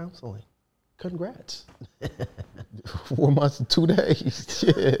 months of counseling. Congrats. 4 months and 2 days.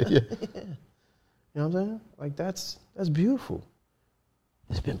 Yeah. You know what I'm saying? Like that's beautiful.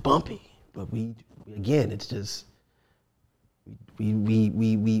 It's been bumpy, but we again, it's just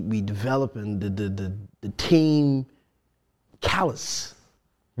we developing the team callus.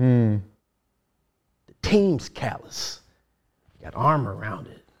 The team's callus. Got armor around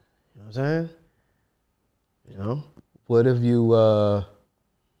it. You know what I'm saying? You know? What have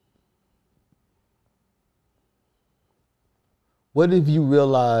you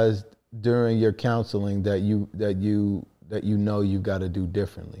realized during your counseling that you know you got to do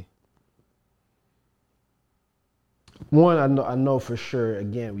differently? One, I know for sure.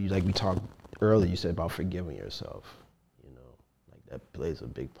 Again, like we talked earlier, you said about forgiving yourself. You know, like that plays a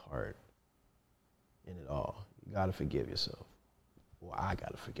big part in it all. You got to forgive yourself. Well, I got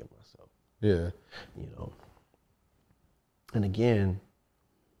to forgive myself. Yeah. You know. And again,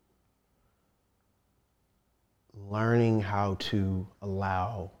 learning how to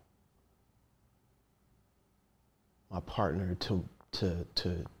allow my partner to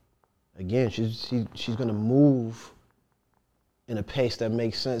again, she's gonna move in a pace that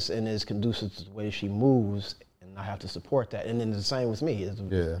makes sense and is conducive to the way she moves, and I have to support that. And then the same with me.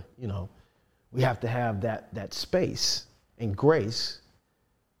 Yeah. You know, we have to have that space and grace.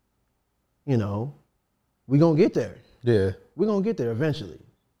 You know, we gonna get there. Yeah. We're gonna get there eventually.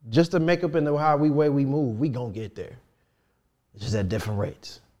 Just the makeup and the way we move, we gonna get there. It's just at different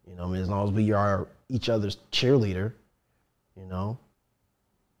rates. You know what I mean? As long as we are each other's cheerleader, you know.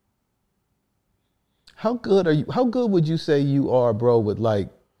 How good would you say you are, bro, with like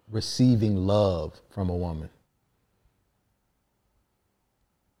receiving love from a woman?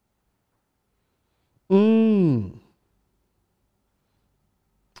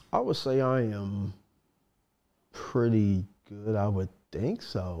 I would say I am pretty good. I would think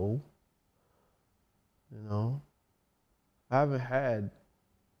so. You know, I haven't had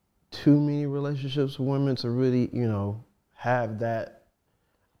too many relationships with women to really, you know, have that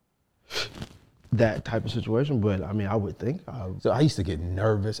type of situation. But I mean, I would think. So I used to get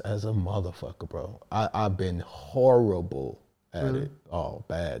nervous as a motherfucker, bro. I've been horrible at it. Oh,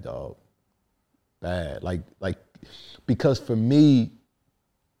 bad, dog. Bad. Like, because for me,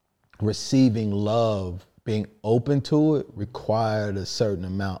 receiving love, being open to it, required a certain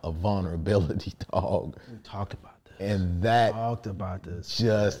amount of vulnerability, dog. We talked about this. And that talked about this.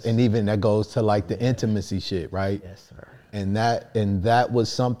 Just, yes. And even that goes to like the intimacy shit, right? Yes, sir. And that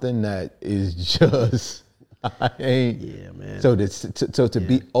was something that is just, I ain't. Yeah, man. So to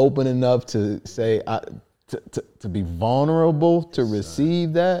be open enough to say, to be vulnerable to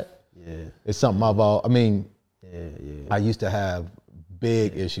receive that, yeah, it's something I used to have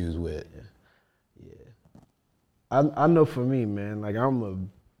big issues with. I know for me, man, like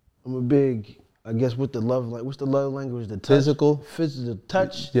I'm a big, I guess with the love, like what's the love language? The touch, physical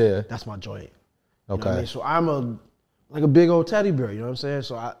touch. Yeah, that's my joint. Okay. You know what I mean? So I'm like a big old teddy bear. You know what I'm saying?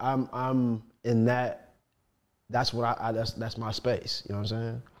 So I'm in that. That's what that's my space. You know what I'm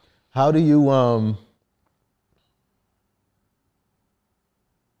saying? How do you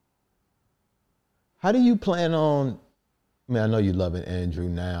How do you plan on? I mean, I know you're loving Andrew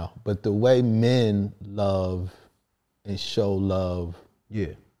now, but the way men love and show love,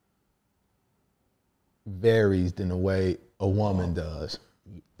 varies than the way a woman does.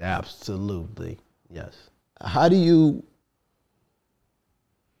 Absolutely, yes. How do you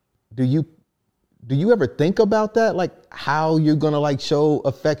ever think about that? Like how you're gonna like show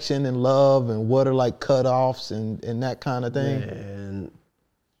affection and love, and what are like cutoffs and that kind of thing? And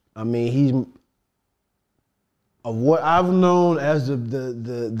I mean, he's of what I've known as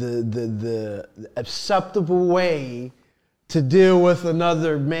the acceptable way to deal with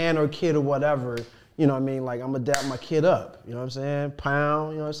another man or kid or whatever. You know what I mean? Like I'm gonna dap my kid up. You know what I'm saying?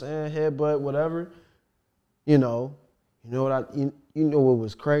 Pound. You know what I'm saying? Headbutt, whatever. You know what you know what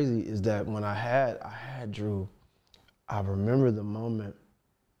was crazy is that when I had Drew, I remember the moment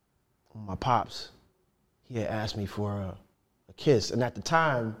when my pops, he had asked me for a kiss, and at the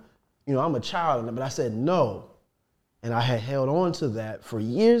time, you know, I'm a child, but I said no. And I had held on to that for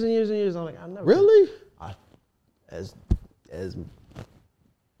years and years and years. I'm like, I never. Really?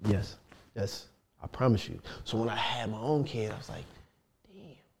 Yes, I promise you. So when I had my own kid, I was like, damn,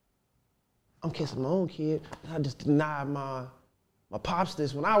 I'm kissing my own kid. And I just denied my pops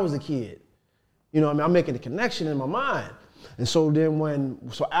this when I was a kid. You know what I mean? I'm making a connection in my mind. And so then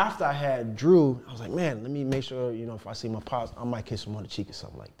after I had Drew, I was like, man, let me make sure, you know, if I see my pops, I might kiss him on the cheek or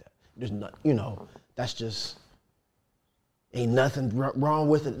something like that. There's not, you know, that's just, ain't nothing wrong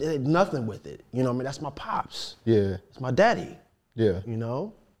with it. Ain't nothing with it. You know what I mean? That's my pops. Yeah. It's my daddy. Yeah. You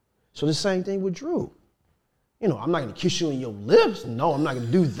know? So the same thing with Drew. You know, I'm not gonna kiss you on your lips. No, I'm not gonna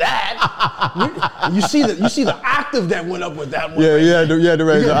do that. you see the octave that went up with that one. Yeah, you had to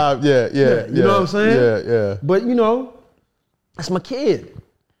raise the octave. Yeah. You know what I'm saying? Yeah. But you know, that's my kid.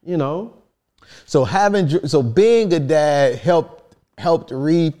 You know. So being a dad helped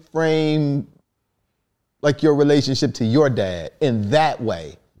reframe like your relationship to your dad in that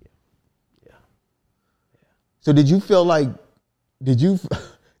way. Yeah. So did you feel like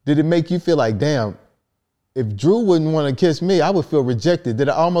did it make you feel like, damn, if Drew wouldn't want to kiss me, I would feel rejected? Did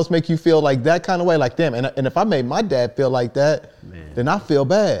it almost make you feel like that kind of way? Like, damn, and if I made my dad feel like that, then I feel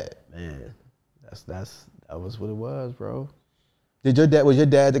bad. Man, that was what it was, bro. Was your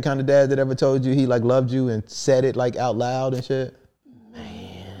dad the kind of dad that ever told you he like loved you and said it like out loud and shit?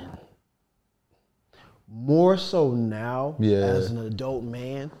 Man. More so now, as an adult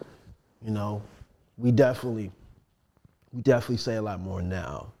man, you know, we definitely say a lot more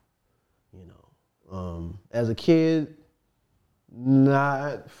now, you know. As a kid,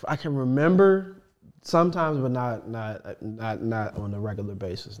 I can remember sometimes, but not on a regular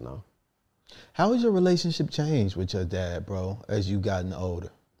basis, no. How has your relationship changed with your dad, bro, as you've gotten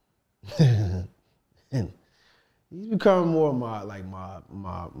older? He's become more of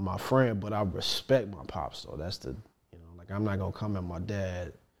my friend, but I respect my pops though. That's like I'm not gonna come at my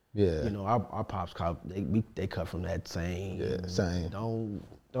dad. Yeah. You know, our pops they cut from that same. Yeah, same. Don't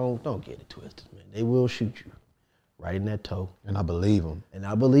get it twisted, man. They will shoot you right in that toe. And I believe him.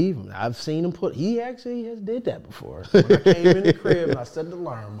 I've seen him he actually has did that before. When I came in the crib and I set the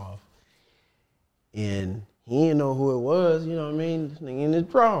alarm off. And he didn't know who it was, you know what I mean? This nigga in his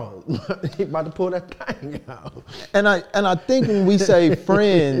drawers. He about to pull that thing out. And I think when we say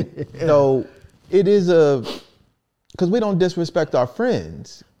friend, though, it is because we don't disrespect our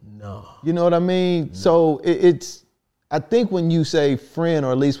friends. No. You know what I mean? No. So it's I think when you say friend,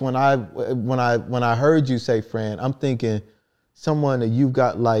 or at least when I heard you say friend, I'm thinking someone that you've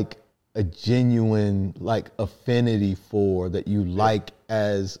got like a genuine like affinity for, that you like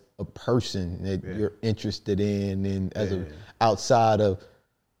as a person, that you're interested in, and as outside of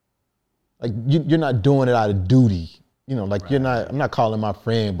like you're not doing it out of duty. You know, like I'm not calling my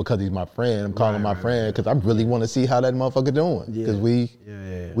friend because he's my friend. I'm calling my friend because I really want to see how that motherfucker doing. Because we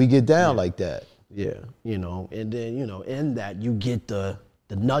get down like that. Yeah, you know, and then, you know, in that you get the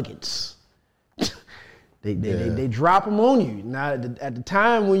nuggets. They drop them on you. Now at the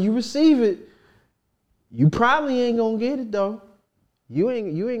time when you receive it, you probably ain't gonna get it though. You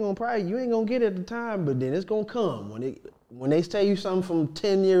ain't gonna get it at the time, but then it's gonna come when they tell you something from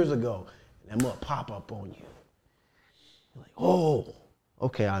 10 years ago, and that must pop up on you. You're like, oh,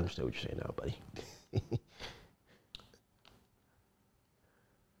 okay, I understand what you're saying now, buddy.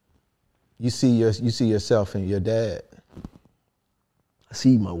 You see yourself in your dad. I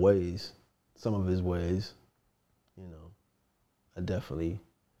see my ways, some of his ways. You know, I definitely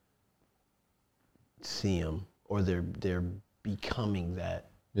see them, or they're becoming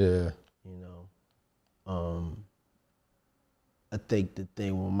that. Yeah. You know, I think the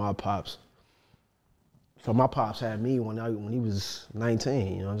thing with my pops. So my pops had me when he was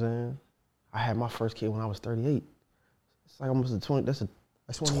 19. You know what I'm saying? I had my first kid when I was 38. It's like almost a 20. That's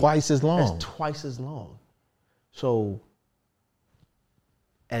twice as long. That's twice as long. So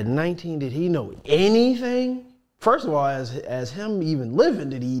at 19, did he know anything? First of all, as him even living,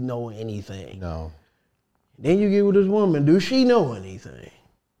 did he know anything? No. Then you get with this woman, do she know anything?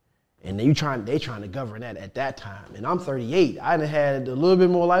 And they trying to govern that at that time. And I'm 38. I had a little bit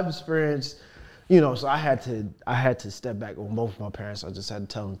more life experience, you know, so I had to step back on both of my parents. I just had to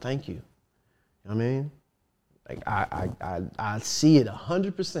tell them thank you. You know what I mean? Like I see it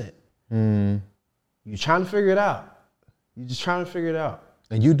 100%. You're trying to figure it out. You're just trying to figure it out.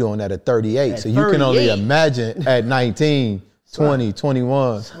 And you doing that at 38. So you can only imagine at 19, 20,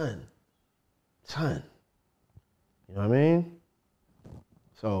 21. Son. You know what I mean?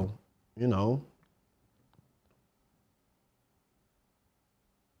 So, you know.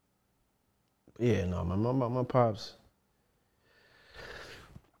 Yeah, no, my pops.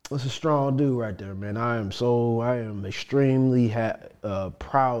 That's a strong dude right there, man. I am extremely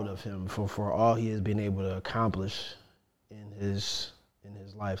proud of him for all he has been able to accomplish in his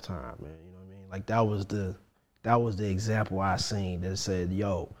lifetime, man. You know what I mean? Like that was the example I seen that said,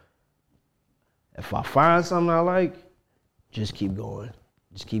 yo, if I find something I like, just keep going.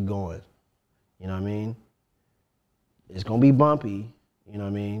 Just keep going. You know what I mean? It's gonna be bumpy, you know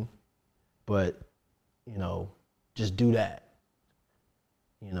what I mean? But, you know, just do that.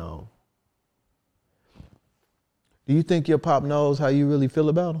 You know. Do you think your pop knows how you really feel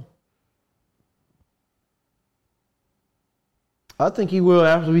about him? I think he will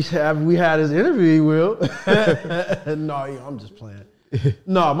after we had his interview. He will. No, I'm just playing.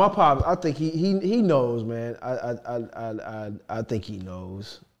 No, my pop. I think he knows, man. I think he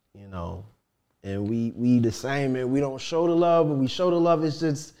knows. You know, and we the same, man. We don't show the love, but we show the love.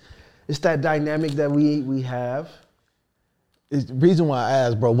 It's that dynamic that we have. It's the reason why I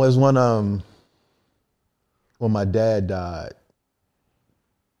asked, bro, was when my dad died,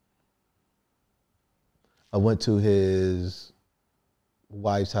 I went to his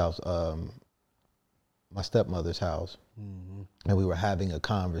wife's house, my stepmother's house, and we were having a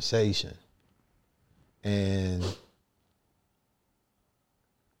conversation, and it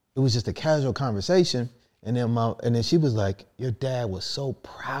was just a casual conversation, and then she was like, "Your dad was so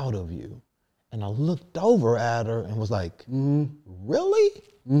proud of you." And I looked over at her and was like, really?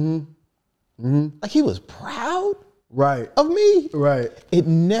 Like he was proud of me? Right. It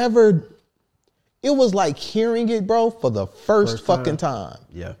was like hearing it, bro, for the first fucking time.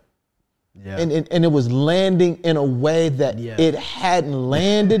 Yeah. Yeah. And it was landing in a way that it hadn't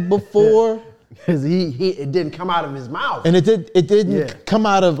landed before. Because it didn't come out of his mouth. And it didn't come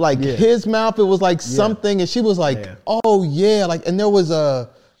out of like his mouth. It was like something, and she was like, oh yeah. Like, and there was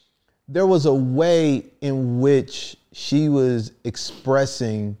a way in which she was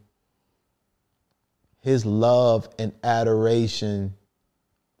expressing his love and adoration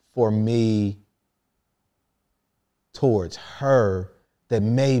for me towards her that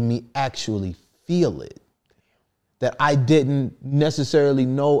made me actually feel it. That I didn't necessarily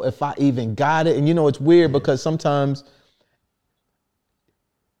know if I even got it. And you know, it's weird because sometimes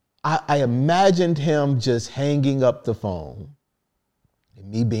I imagined him just hanging up the phone and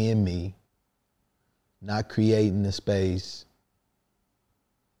me being me, not creating the space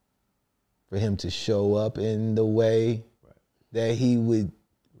for him to show up in the way that he would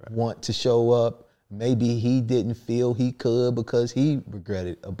want to show up. Maybe he didn't feel he could because he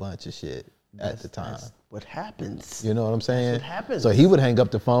regretted a bunch of shit at the time. That's what happens. You know what I'm saying? That's what happens. So he would hang up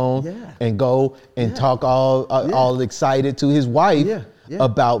the phone and go and talk all excited to his wife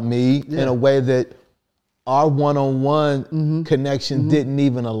about me in a way that our one-on-one connection didn't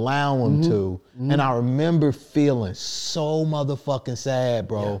even allow him to. And I remember feeling so motherfucking sad,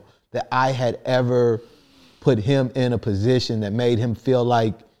 bro, that I had ever put him in a position that made him feel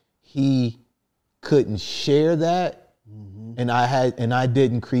like he couldn't share that. And I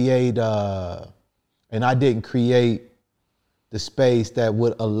didn't create the space that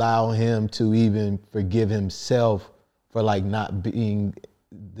would allow him to even forgive himself for like not being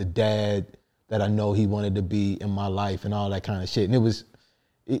the dad that I know he wanted to be in my life and all that kind of shit. And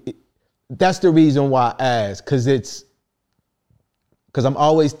that's the reason why I asked, because I'm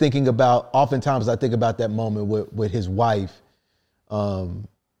always thinking about, oftentimes I think about that moment with his wife, and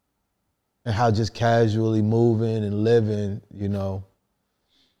how just casually moving and living, you know.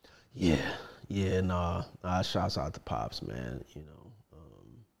 Yeah, shouts out to Pops, man. You know,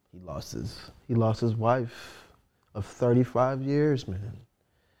 he lost his wife of 35 years, man.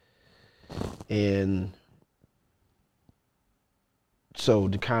 And so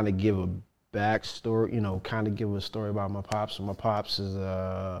to kind of give a backstory, you know, kind of give a story about my Pops. So my Pops is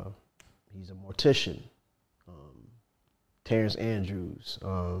he's a mortician, Terrence Andrews,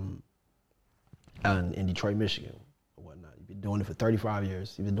 in Detroit, Michigan, or whatnot. He's been doing it for 35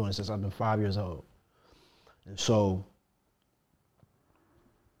 years. He's been doing it since I've been 5 years old. And so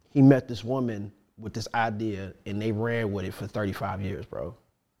he met this woman with this idea, and they ran with it for 35 years, bro.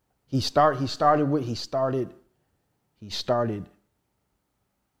 He started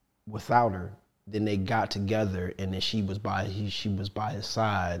without her. Then they got together, and then she was by his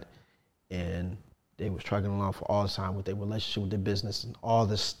side, and they was trucking along for all the time with their relationship, with their business, and all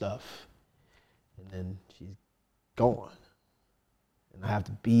this stuff. And then she's gone, and I have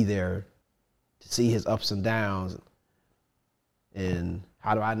to be there to see his ups and downs. And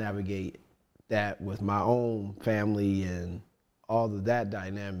how do I navigate that with my own family and all of that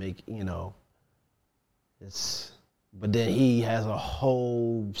dynamic? You know, it's But then he has a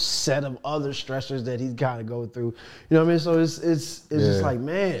whole set of other stressors that he's got to go through. You know what I mean? So it's just like,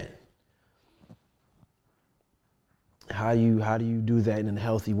 man, how do you do that in a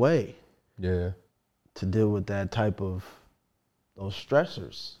healthy way? Yeah. To deal with that type of those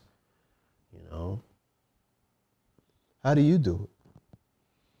stressors, you know? How do you do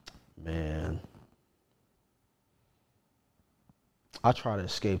it? Man, I try to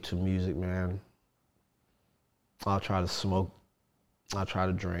escape to music, man. I'll try to smoke. I'll try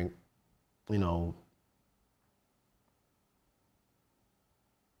to drink. You know,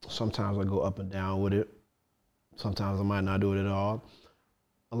 sometimes I go up and down with it. Sometimes I might not do it at all.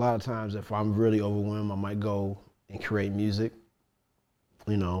 A lot of times, if I'm really overwhelmed, I might go and create music.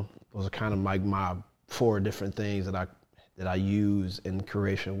 You know, those are kind of like my 4 different things that I use in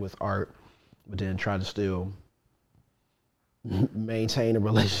creation with art, but then try to still maintain a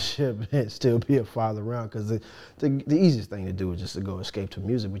relationship and still be a father around, because the easiest thing to do is just to go escape to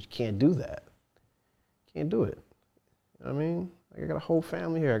music, but you can't do that. Can't do it. You know what I mean? Like, I got a whole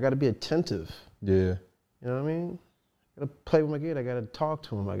family here. I got to be attentive. Yeah. You know what I mean? I got to play with my kid. I got to talk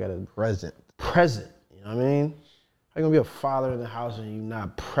to him. I got to present. You know what I mean? How you gonna be a father in the house and you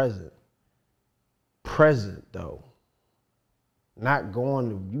not present? Present though. Not going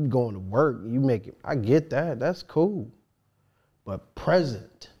to work. You make it. I get that. That's cool. But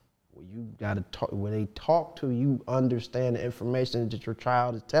present, where you gotta talk, when they talk to you, understand the information that your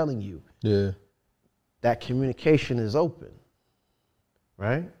child is telling you. Yeah. That communication is open,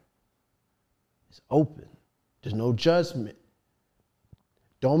 right? It's open. There's no judgment.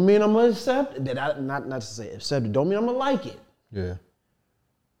 Don't mean I'm gonna accept it. Not to say accept it. Don't mean I'm gonna like it. Yeah.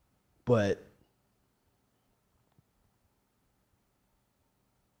 But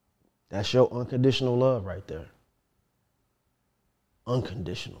that's your unconditional love right there.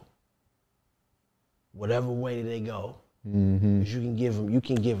 Unconditional. Whatever way they go, because you can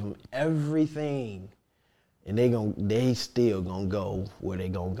give them everything, and they still gonna go where they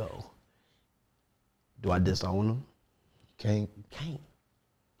gonna go. Do I disown them? Can't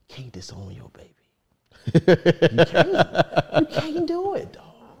disown your baby. You can't do it, dog.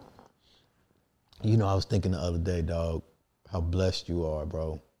 You know, I was thinking the other day, dog, how blessed you are,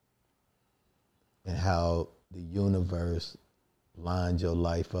 bro, and how the universe lined your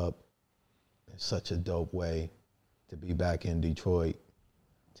life up in such a dope way to be back in Detroit,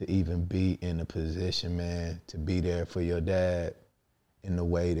 to even be in a position, man, to be there for your dad in the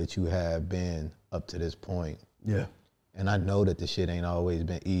way that you have been up to this point. Yeah. And I know that the shit ain't always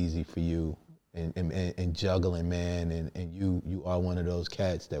been easy for you and juggling, man, and you are one of those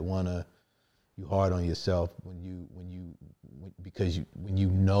cats that you hard on yourself when you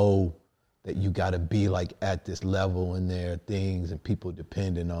know that you got to be like at this level, and there are things and people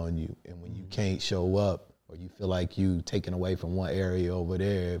depending on you, and when you can't show up or you feel like you taken away from one area over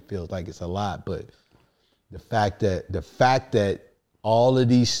there, it feels like it's a lot. But the fact that all of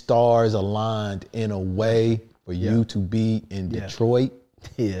these stars aligned in a way for you to be in Detroit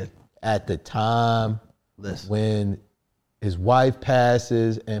at the time when his wife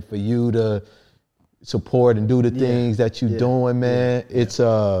passes, and for you to support and do the things that you're doing, man, it's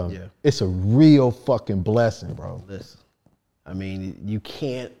a real fucking blessing, bro. Listen, I mean, you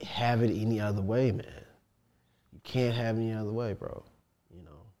can't have it any other way, man. You can't have it any other way, bro.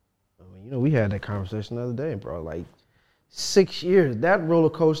 You know, we had that conversation the other day, bro. Like 6 years, that roller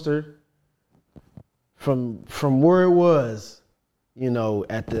coaster from where it was, you know,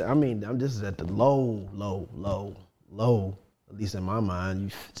 this is at the low, at least in my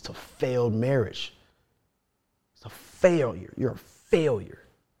mind. It's a failed marriage. It's a failure. You're a failure.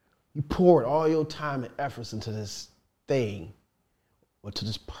 You poured all your time and efforts into this thing or to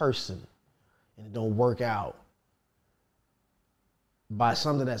this person, and it don't work out by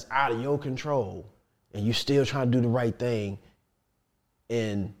something that's out of your control, and you still trying to do the right thing,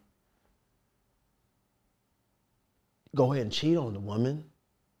 and go ahead and cheat on the woman.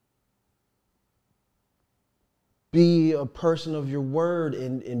 Be a person of your word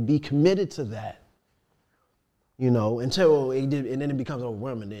and be committed to that. You know, until it did, and then it becomes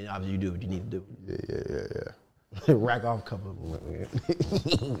overwhelming. Then obviously you do what you need to do. Yeah. Rack off a couple of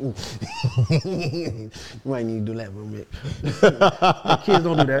them. You might need to do that a little bit. Kids,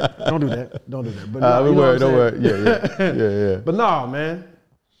 don't do that. Don't do that. But no, don't worry. Yeah. But no, man.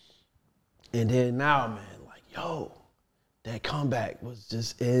 And then now, man, like, yo, that comeback was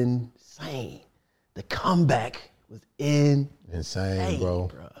just insane. The comeback was insane,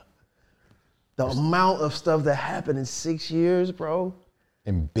 bro. The amount of stuff that happened in 6 years, bro.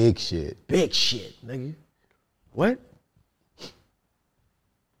 And big shit. Big shit, nigga. What?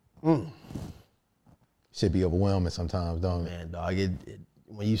 Should be overwhelming sometimes, don't it? Man, dog,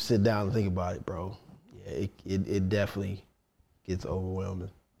 when you sit down and think about it, bro, yeah, it definitely gets overwhelming.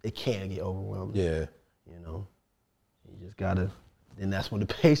 It can get overwhelming. Yeah. You know, you just gotta. Then that's when the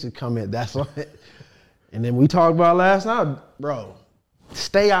patience come in. That's what. And then we talked about last night, bro.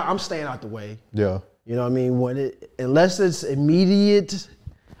 Stay out. I'm staying out the way. Yeah. You know what I mean? Unless it's immediate,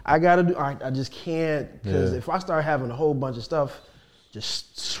 I gotta do. I just can't, because if I start having a whole bunch of stuff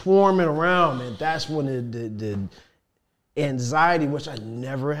just swarming around, man, that's when the anxiety, which I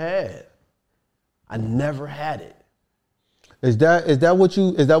never had. I never had it. Is that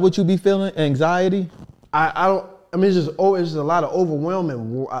what you be feeling? Anxiety? I don't. I mean, it's just a lot of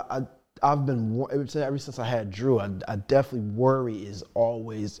overwhelming. I've been ever since I had Drew. I definitely worry is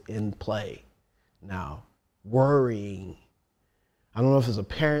always in play. Now, worrying. I don't know if it's a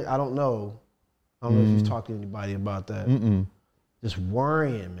parent. I don't know. I don't know if you've talked to anybody about that. Mm-mm. Just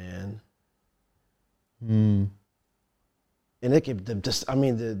worrying, man. And it can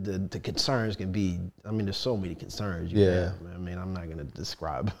the concerns can be. I mean, there's so many concerns. You have. I mean, I'm not gonna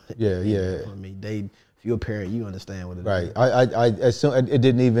describe. Yeah. I mean, if you're a parent, you understand what it is. Right. I assume it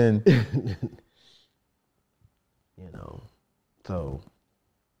didn't even. You know,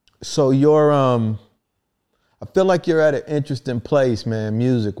 so you're I feel like you're at an interesting place, man,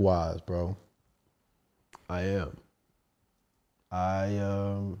 music wise, bro. I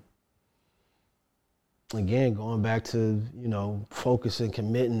again, going back to, focusing,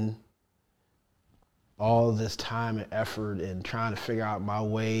 committing all this time and effort and trying to figure out my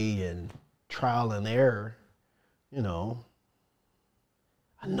way and trial and error, I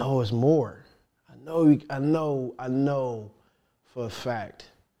know it's more. I know for a fact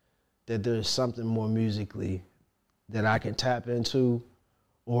that there's something more musically that I can tap into,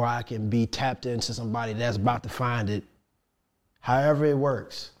 or I can be tapped into somebody that's about to find it. However it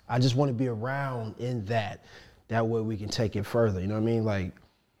works, I just want to be around in that. That way we can take it further. You know what I mean? Like,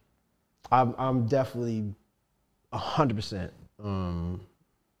 I'm definitely 100%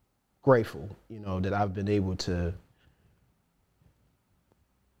 grateful, that I've been able to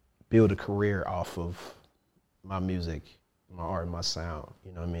build a career off of my music, my art, my sound.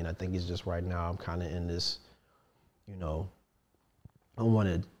 You know what I mean? I think it's just right now I'm kind of in this, I want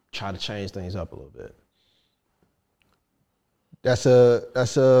to try to change things up a little bit. That's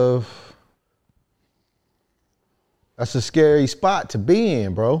a scary spot to be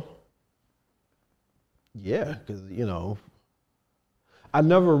in, bro. Yeah, because, I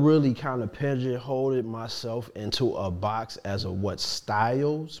never really kind of pigeonholed myself into a box as of what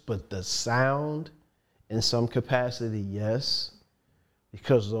styles, but the sound in some capacity, yes.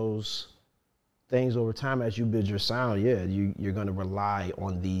 Because those things over time, as you build your sound, you're going to rely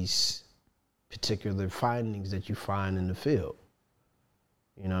on these particular findings that you find in the field.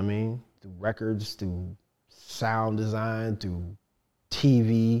 You know what I mean? Through records, through sound design, through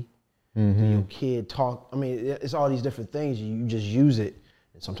TV, your kid talk. I mean, it's all these different things. You just use it,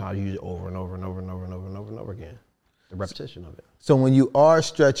 and sometimes you use it over and over and over and over and over and over and over again. The repetition of it. So when you are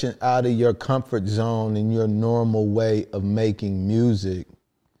stretching out of your comfort zone and your normal way of making music,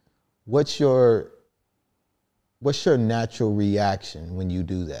 what's your natural reaction when you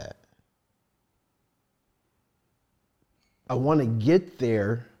do that? I want to get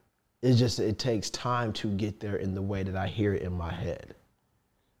there. It's just it takes time to get there in the way that I hear it in my head.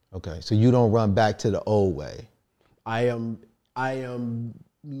 Okay, so you don't run back to the old way. I am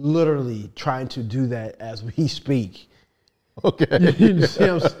literally trying to do that as we speak. Okay. You see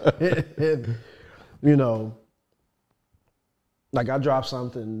what I'm saying? Like I dropped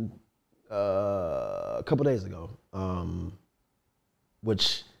something a couple days ago,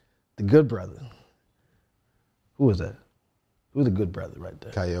 which the Good Brother. Who was that? Who's the Good Brother right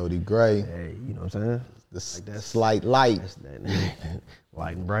there? Coyote Gray. Hey, you know what I'm saying? The slight light.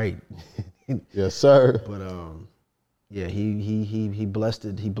 Light and bright. Yes, sir. But yeah, he blessed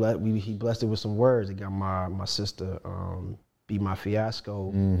it. He blessed it with some words. He got my sister, Be My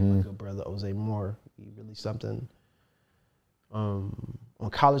Fiasco, my good brother Jose Moore. He released something on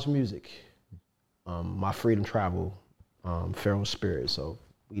College Music. My Freedom Travel, Feral Spirit. So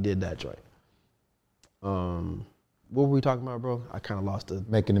we did that joint. What were we talking about, bro? I kind of lost it.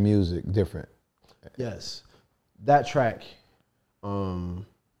 Making the music different. Yes, that track,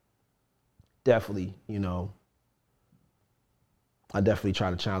 definitely, I definitely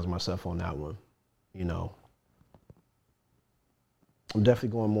try to challenge myself on that one, I'm definitely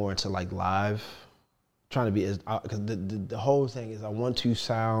going more into like live, trying to be as, because the whole thing is I want to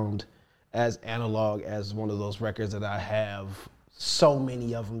sound as analog as one of those records that I have so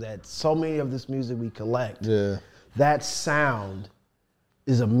many of them, so many of this music we collect. Yeah. That sound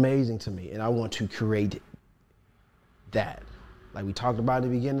is amazing to me, and I want to create that. Like we talked about at the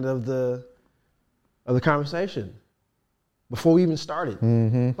beginning of the conversation, before we even started.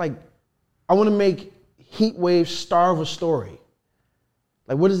 Like, I want to make Heat Wave Star of a Story.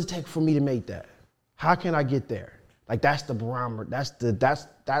 Like, what does it take for me to make that? How can I get there? Like, that's the barometer. That's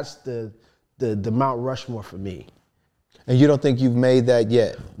the Mount Rushmore for me. And you don't think you've made that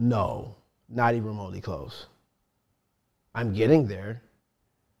yet? No, not even remotely close. I'm getting there.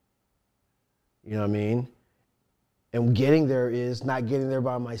 You know what I mean? And getting there is not getting there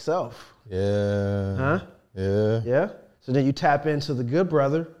by myself. Yeah. Huh? Yeah. Yeah? So then you tap into the good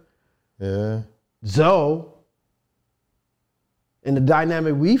brother, Yeah. Zoe, and the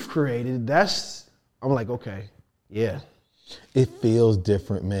dynamic we've created. I'm like, okay, yeah. It feels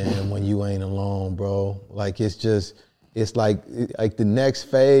different, man, when you ain't alone, bro. Like it's like the next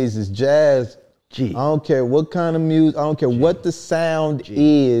phase is jazz. G. I don't care what kind of music, I don't care what the sound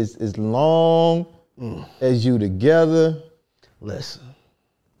is, as long as you together. Listen.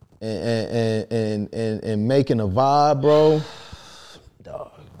 And making a vibe, bro.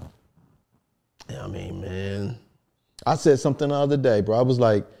 Dog. Yeah, I mean, man. I said something the other day, bro. I was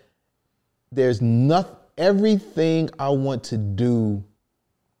like, there's nothing, everything I want to do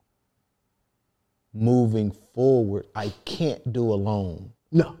moving forward, I can't do alone.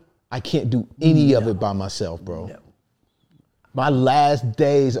 No. I can't do any of it by myself, bro. No. My last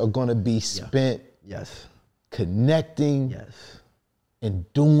days are gonna be spent Yes. connecting Yes.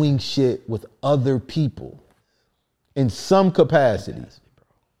 and doing shit with other people in some capacity.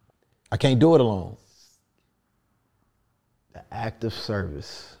 I can't do it alone. The act of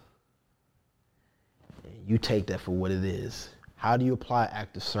service. You take that for what it is. How do you apply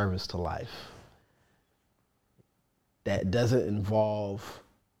act of service to life that doesn't involve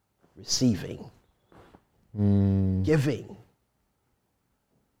receiving? Giving.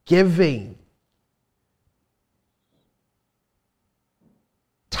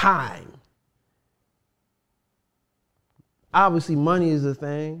 Time. Obviously, money is a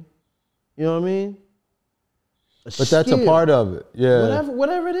thing. You know what I mean? But that's a part of it. Yeah.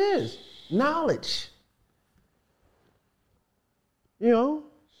 Whatever it is. Knowledge. You know?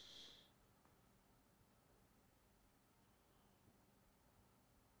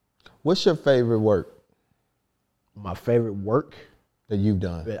 What's your favorite work My favorite work that you've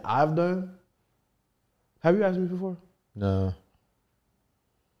done? that I've done. Have you asked me before? No.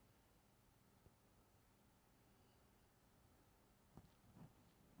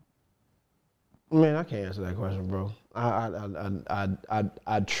 Man, I can't answer that question, bro.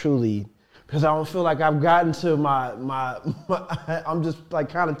 I truly, because I don't feel like I've gotten to my I'm just like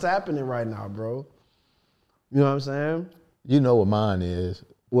kind of tapping it right now, bro. You know what I'm saying? You know what mine is.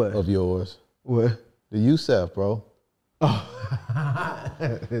 What? Of yours. What? The Yusef, bro.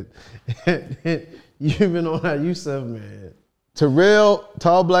 You've been on that Yusef, man. Terrell,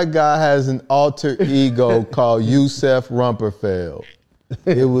 tall black guy, has an alter ego called Yusef Rumperfeld.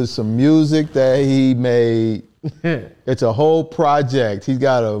 It was some music that he made. It's a whole project. He's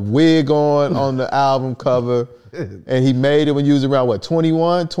got a wig on the album cover. And he made it when you was around, what,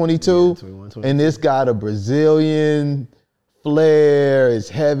 21, 22? Yeah, 21, 22. And it's got a Brazilian flair. It's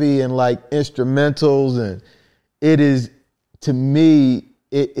heavy and like instrumentals. And it is, to me,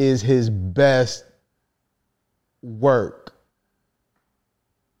 it is his best work.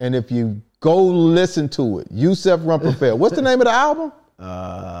 And if you go listen to it, Yusef Rumperfeld. What's the name of the album?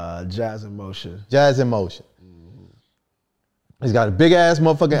 Jazz in Motion. Jazz in Motion. He's got a big ass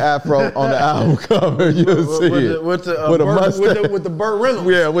motherfucking afro on the album cover. You'll see it. With the With a mustache. with the Burt Reynolds.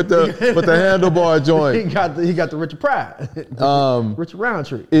 Yeah, with the handlebar He joint. got the Richard Pryor. Richard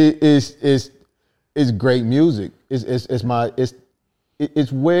Roundtree. It's great music. It's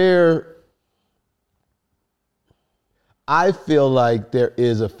where I feel like there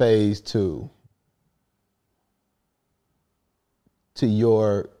is a phase two to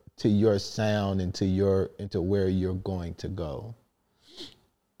your sound and into where you're going to go.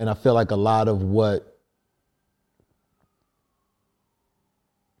 And I feel like a lot of what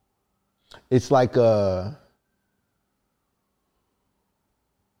it's like I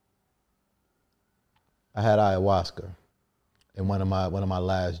had ayahuasca in one of my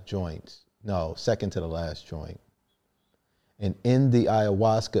last joints. No, second to the last joint. And in the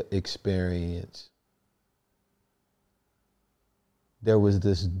ayahuasca experience, there was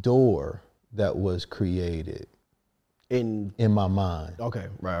this door that was created in my mind. Okay,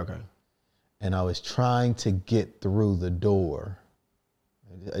 right, okay. And I was trying to get through the door.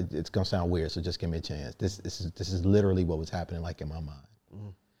 It's gonna sound weird, so just give me a chance. This is literally what was happening like in my mind.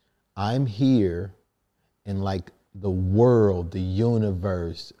 I'm here in like the world, the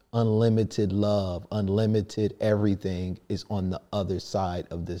universe, unlimited love, unlimited everything is on the other side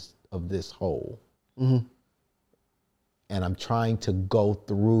of this hole. Mm-hmm. And I'm trying to go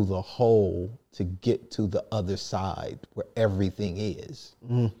through the hole to get to the other side where everything is.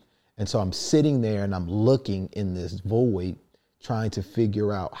 Mm-hmm. And so I'm sitting there and I'm looking in this void, trying to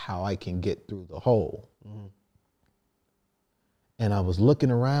figure out how I can get through the hole. Mm-hmm. And I was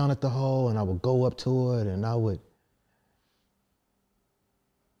looking around at the hole, and I would go up to it, and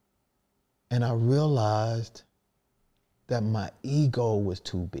I realized that my ego was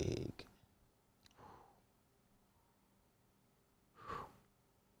too big.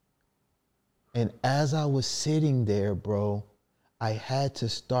 And as I was sitting there, bro, I had to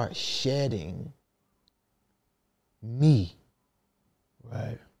start shedding me.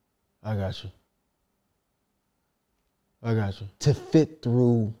 Right. I got you. To fit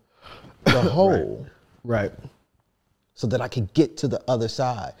through the hole. Right. So that I could get to the other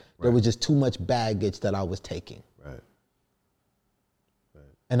side. Right. There was just too much baggage that I was taking. Right.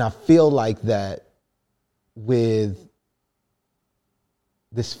 And I feel like that with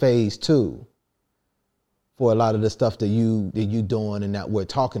this phase 2, for a lot of the stuff that you doing and that we're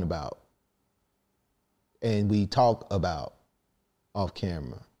talking about, and we talk about off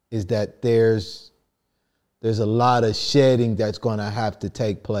camera, is that there's a lot of shedding that's gonna have to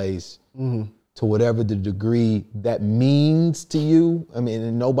take place to whatever the degree that means to you. I mean,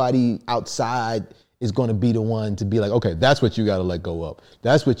 and nobody outside is gonna be the one to be like, okay, that's what you gotta let go of.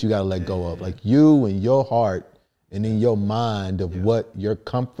 That's what you gotta let go of. Like you and your heart and in your mind of what your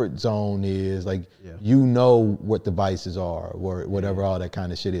comfort zone is, like you know what the vices are or whatever all that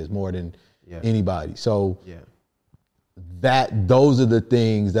kind of shit is more than anybody. So those are the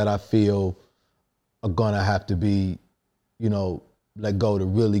things that I feel are gonna have to be, let go to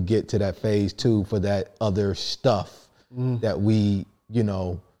really get to that phase 2 for that other stuff that we,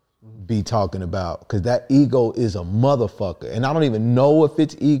 be talking about. Cause that ego is a motherfucker. And I don't even know if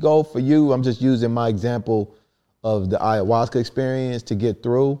it's ego for you. I'm just using my example of the ayahuasca experience to get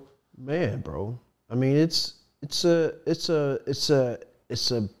through. Man, bro. I mean, it's a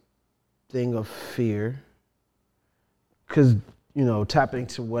thing of fear. Cause, tapping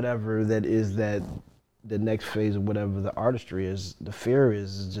to whatever that is that the next phase of whatever the artistry is, the fear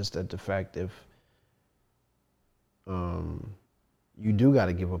is just that the fact if you do got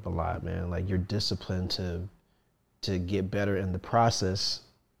to give up a lot, man. Like you're disciplined to get better in the process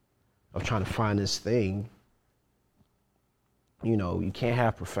of trying to find this thing. You can't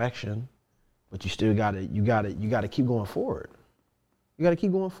have perfection, but you still gotta keep going forward. You gotta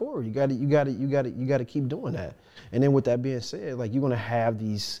keep going forward. You gotta keep doing that. And then with that being said, like you're gonna have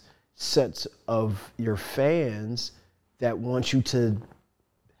these sets of your fans that want you to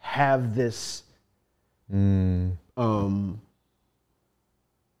have this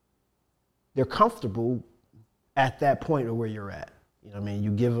they're comfortable at that point of where you're at. You know what I mean?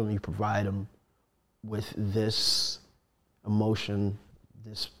 You provide them with this emotion,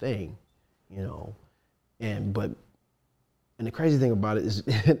 this thing, and the crazy thing about it is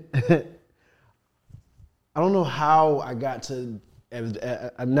I don't know how I got to,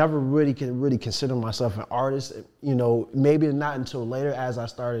 I never really consider myself an artist, maybe not until later as I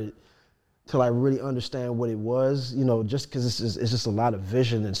started till I really understand what it was, just because it's just a lot of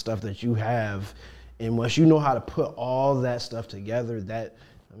vision and stuff that you have. And once you know how to put all that stuff together,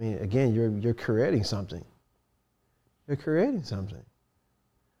 again, you're creating something. You're creating something.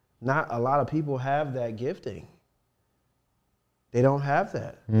 Not a lot of people have that gifting. They don't have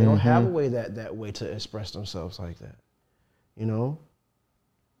that. They don't have a way that way to express themselves like that.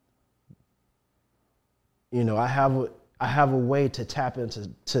 I have a way to tap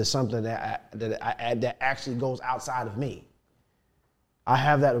into something that actually goes outside of me. I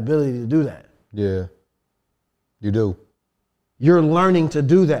have that ability to do that. Yeah, you do. You're learning to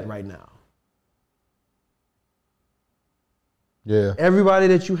do that right now. Yeah. Everybody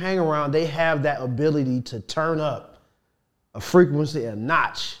that you hang around, they have that ability to turn up a frequency, a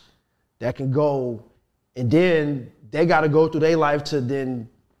notch that can go, and then they got to go through their life to then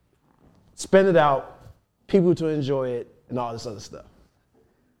spend it out, people to enjoy it, and all this other stuff.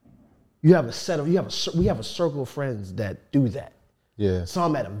 We have a circle of friends that do that. Yeah.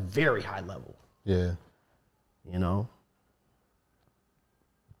 Some at a very high level. Yeah.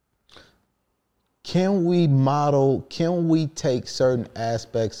 Can we take certain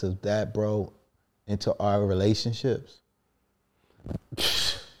aspects of that, bro, into our relationships?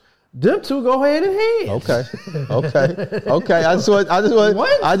 them two go head and head. Okay. I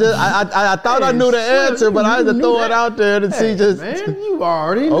thought I knew the answer, but I had to throw it out there to see just. Man, you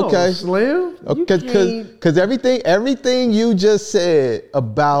already know, Slim. Okay, because everything you just said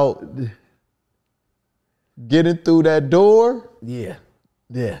about getting through that door, yeah.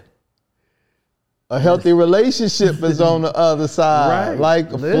 A healthy relationship is on the other side, Right. like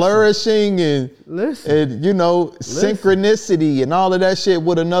flourishing and synchronicity and all of that shit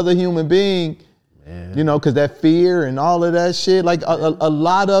with another human being. Man. Because that fear and all of that shit, like a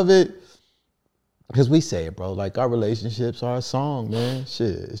lot of it. Because we say it, bro. Like our relationships are a song, man.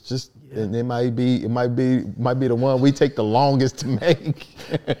 Shit, it's just, and it might be the one we take the longest to make.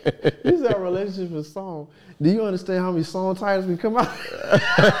 These are relationships with song. Do you understand how many song titles we come out?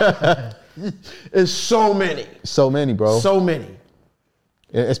 It's so many. So many, bro. So many.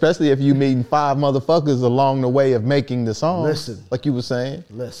 Especially if you meeting 5 motherfuckers along the way of making the song. Listen. Like you were saying.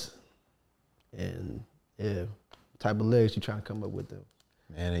 Listen. And type of lyrics you trying to come up with them.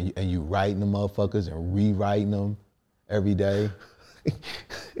 Man, and you writing the motherfuckers and rewriting them every day.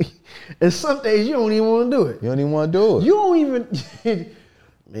 And some days you don't even want to do it. You don't even want to do it. You don't even,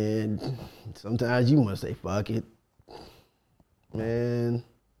 man, sometimes you want to say, fuck it. Man.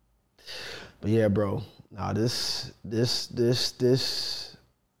 But yeah, bro. Nah, this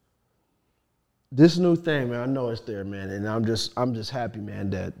new thing, man. I know it's there, man, and I'm just happy, man,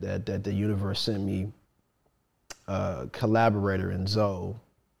 that the universe sent me a collaborator in Zoe,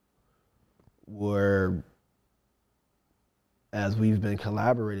 where as we've been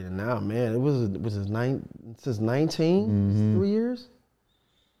collaborating now, man, it was since 19, 3 years.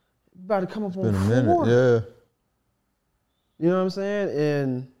 About to come up on 4. Been a minute, yeah. You know what I'm saying?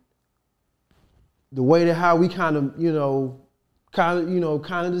 And the way that how we kind of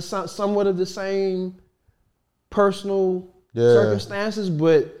somewhat of the same personal circumstances,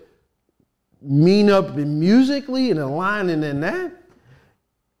 but mean up musically and aligning in that.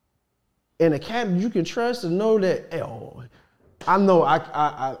 And a cat that you can trust and know that, I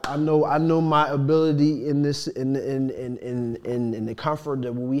know my ability in this in the comfort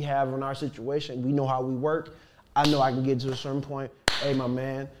that we have in our situation. We know how we work. I know I can get to a certain point. Hey, my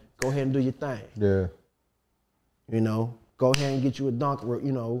man, go ahead and do your thing. Yeah. Go ahead and get you a dunk.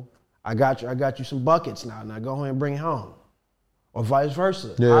 I got you some buckets now. Now go ahead and bring it home, or vice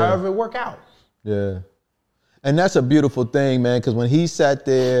versa. Yeah. However it work out. Yeah. And that's a beautiful thing, man. Because when he sat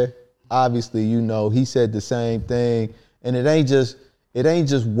there, obviously, he said the same thing, and it ain't just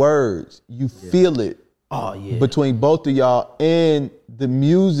words. You feel it. Oh yeah. Between both of y'all and the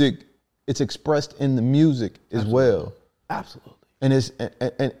music, it's expressed in the music as well. Absolutely. And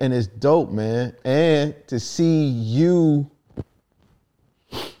it's dope, man. And to see you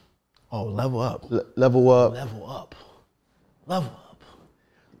level up. Level up.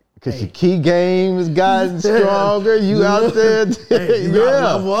 Because your key game has gotten stronger. You out there. Hey, you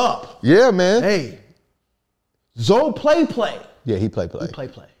gotta level up. Yeah, man. Hey. Zoe play. Yeah, he play.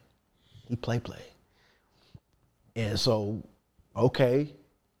 He play. And so, okay,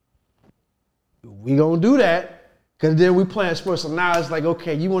 we gonna do that. Cause then we playing sports, so now it's like,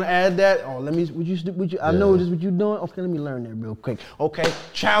 okay, you want to add that? Oh, would you? I know this. What you doing? Okay, let me learn that real quick. Okay,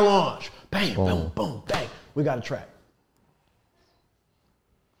 challenge, bang, boom, boom, bang. We got a track.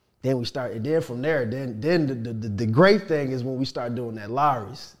 Then we start, and then from there, then the great thing is when we start doing that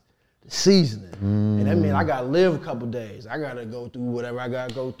Lowry's, the seasoning, and that means I gotta live a couple days. I gotta go through whatever I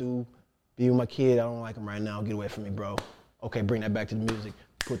gotta go through. Be with my kid. I don't like him right now. Get away from me, bro. Okay, bring that back to the music.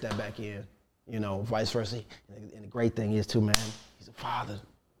 Put that back in. Vice versa. And the great thing is too, man, he's a father.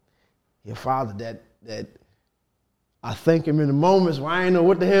 He's a father that I thank him in the moments where I ain't know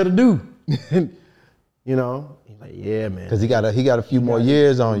what the hell to do. He's like, yeah, man. Because he got a few more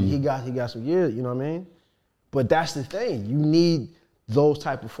years on you. He got some years, you know what I mean? But that's the thing. You need those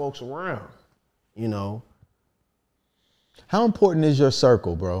type of folks around, How important is your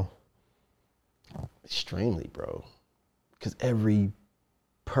circle, bro? Extremely, bro. Because every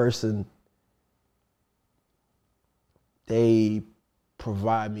person, they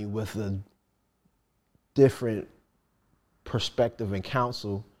provide me with a different perspective and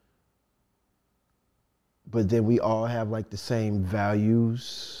counsel, but then we all have like the same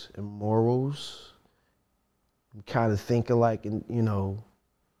values and morals. We kind of think alike, and and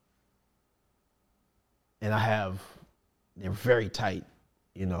they're very tight,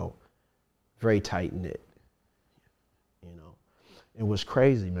 very tight knit, It was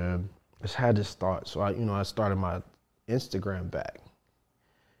crazy, man. I just had this thought, so I started my Instagram back,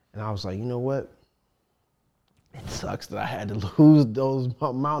 and I was like, you know what? It sucks that I had to lose those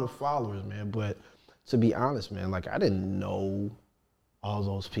amount of followers, man. But to be honest, man, like I didn't know all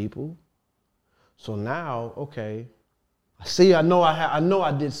those people. So now, okay, I know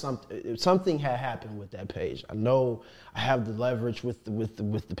I did something. Something had happened with that page. I know I have the leverage with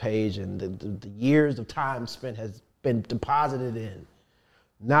the page, and the years of time spent has been deposited in.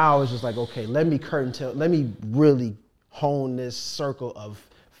 Now it's just like, okay, let me really hone this circle of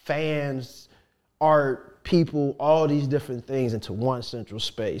fans, art, people, all these different things into one central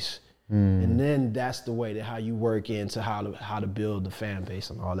space. And then that's the way that how you work into how to build the fan base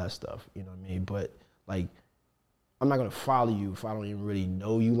and all that stuff. You know what I mean? But like, I'm not gonna follow you if I don't even really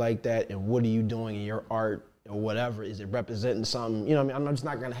know you like that. And what are you doing in your art or whatever? Is it representing something? You know what I mean? I'm just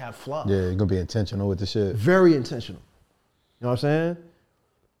not gonna have fluff. Yeah, you're gonna be intentional with the shit. Very intentional. You know what I'm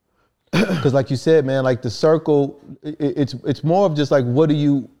saying? Because like you said, man, like the circle, it's more of just like what do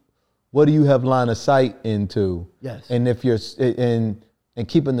you have line of sight into? Yes. And if you're and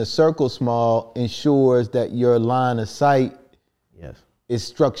keeping the circle small ensures that your line of sight is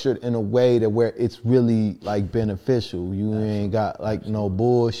structured in a way that where it's really like beneficial. You ain't got like no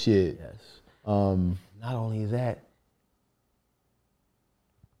bullshit. Yes. Not only that,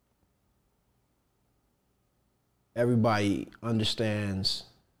 everybody understands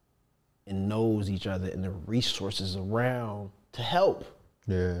and knows each other and the resources around to help.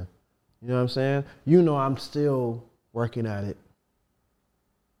 Yeah. You know what I'm saying? You know, I'm still working at it.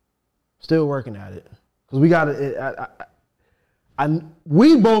 Because we got to,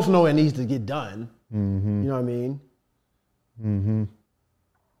 we both know it needs to get done. Mm-hmm. You know what I mean? Mm-hmm.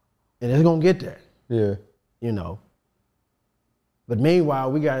 And it's going to get there. Yeah. You know. But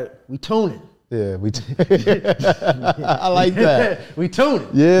meanwhile, we tuning. Yeah, I like that. We tuning.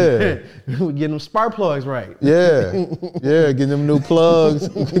 Yeah. We getting them spark plugs right. Yeah. Yeah, getting them new plugs.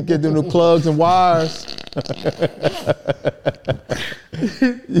 Get them new plugs and wires.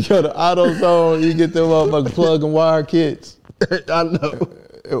 You go to AutoZone, you get them motherfucking plug and wire kits. I know.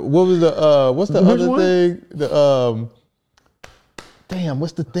 What was what's the Which other one? thing? Damn,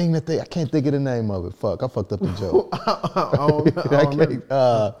 what's the thing that I can't think of the name of it. Fuck, I fucked up the joke. I don't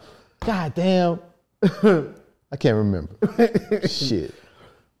remember. God damn. I can't remember. Shit.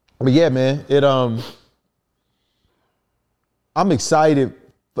 But yeah, man, I'm excited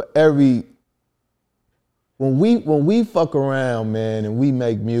for when we fuck around, man, and we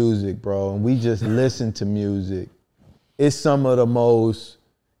make music, bro, and we just listen to music, it's some of the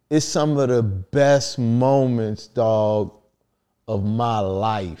best moments, dog, of my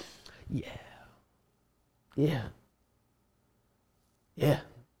life. Yeah. Yeah. Yeah.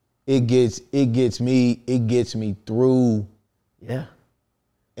 It gets me through Yeah.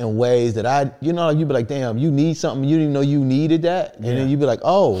 in ways that you be like, damn, you need something, you didn't even know you needed that. And then you be like,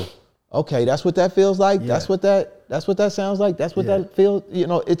 oh, okay, that's what that feels like. Yeah. That's what that sounds like. That's what that feels,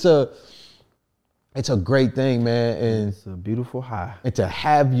 it's a great thing, man. And It's a beautiful high. and to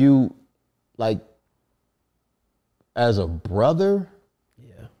have you like as a brother.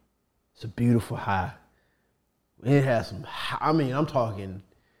 Yeah. It's a beautiful high. It has some, I'm talking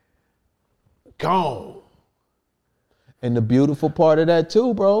gone. And the beautiful part of that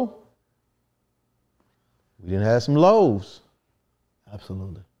too, bro, we didn't have some lows.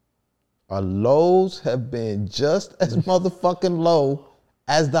 Absolutely. Our lows have been just as motherfucking low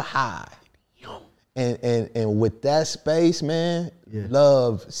as the high. And with that space, man,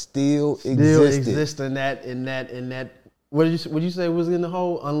 love still existed. Exists in that. What did you say was in the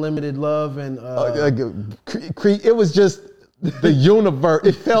whole unlimited love and It was just the universe.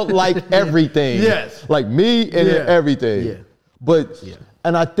 It felt like everything. Yes. Like me and everything. Yeah. But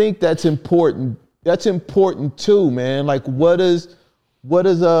and I think that's important. That's important too, man. Like what is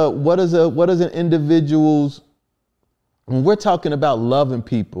an individual's, when we're talking about loving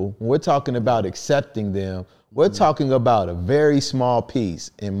people, when we're talking about accepting them, we're talking about a very small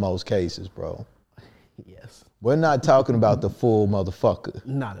piece in most cases, bro. Yes. We're not talking about the full motherfucker.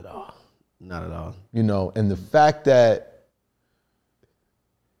 Not at all. Not at all. And the fact that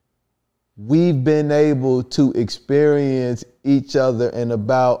we've been able to experience each other in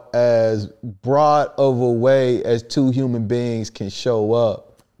about as broad of a way as two human beings can show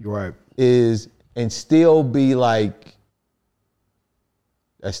up. You're right. And still be like,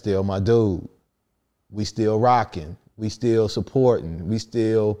 that's still my dude. We still rocking. We still supporting. We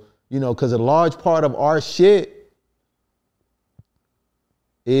still, because a large part of our shit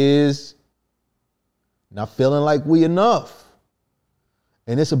is not feeling like we enough.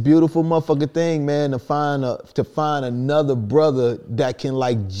 And it's a beautiful motherfucking thing, man, to find another brother that can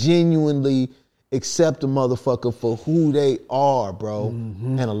like genuinely accept a motherfucker for who they are, bro.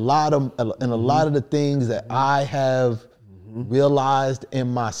 Mm-hmm. And a lot of the things that I have realized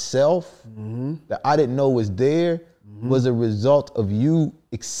in myself that I didn't know was there, was a result of you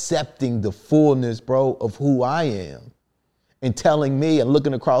accepting the fullness, bro, of who I am. And telling me and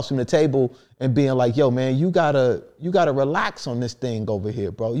looking across from the table and being like, yo, man, you gotta relax on this thing over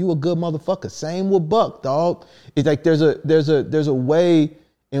here, bro. You a good motherfucker. Same with Buck, dog. It's like there's a way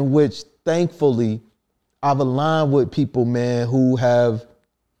in which, thankfully, I've aligned with people, man, who have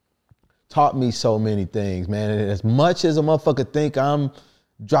taught me so many things, man. And as much as a motherfucker think I'm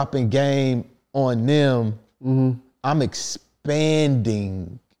dropping game on them, I'm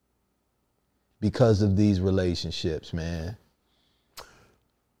expanding because of these relationships, man.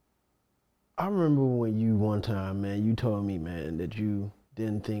 I remember when you one time, man, you told me, man, that you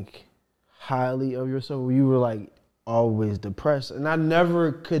didn't think highly of yourself. You were like always depressed. And I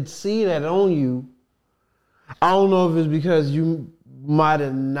never could see that on you. I don't know if it's because you might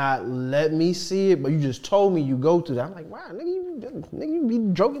have not let me see it, but you just told me you go through that. I'm like, wow, nigga, you be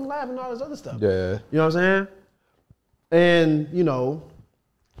joking, laughing, all this other stuff. Yeah. You know what I'm saying? And, you know,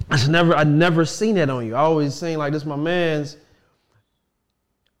 I never seen that on you. I always seen like, this my man's.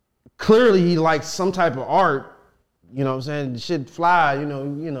 Clearly he likes some type of art, you know what I'm saying? The shit fly, you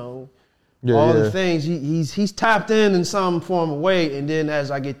know, all the things. He's tapped in some form of way, and then as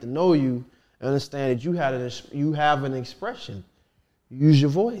I get to know you, I understand that you have an expression. You use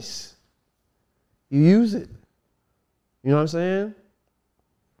your voice. You use it. You know what I'm saying?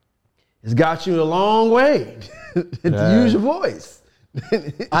 It's got you a long way to use your voice.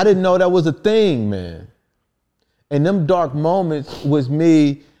 I didn't know that was a thing, man. And them dark moments was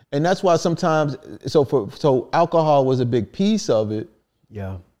me. And that's why sometimes, so alcohol was a big piece of it.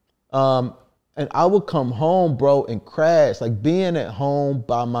 Yeah. And I would come home, bro, and crash, like being at home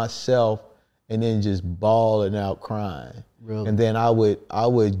by myself and then just bawling out crying. Really? And then I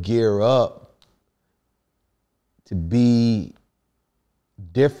would gear up to be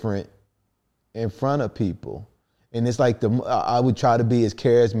different in front of people. And it's like I would try to be as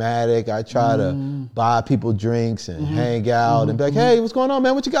charismatic. I try to buy people drinks and hang out and be like, hey, what's going on,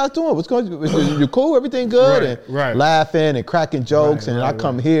 man? What you guys doing? What's going on? You cool? Everything good? Right, and laughing and cracking jokes. And I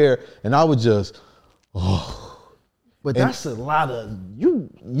come here and I would just, But that's a lot of, you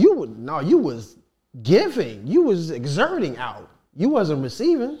was giving. You was exerting out. You wasn't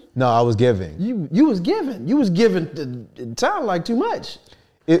receiving. No, I was giving. You was giving. You was giving, it sounded like too much.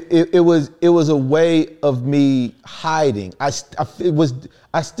 It was a way of me hiding. I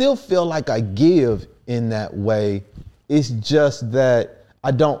still feel like I give in that way. It's just that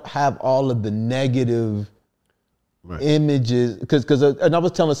I don't have all of the negative images. And I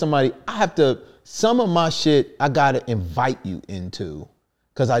was telling somebody, some of my shit I gotta invite you into,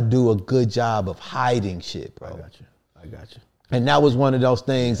 because I do a good job of hiding shit, bro. I got you. And that was one of those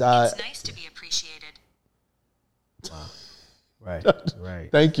things. It's nice to be appreciated. Wow. Right.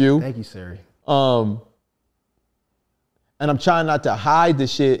 Thank you. Thank you, Siri. And I'm trying not to hide the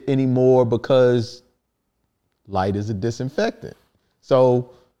shit anymore because light is a disinfectant. So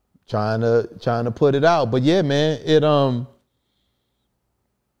trying to put it out. But yeah, man,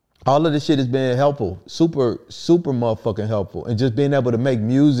 all of this shit has been helpful. Super, super motherfucking helpful. And just being able to make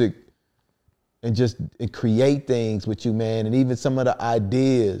music and create things with you, man. And even some of the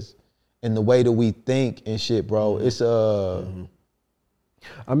ideas and the way that we think and shit, bro. It's in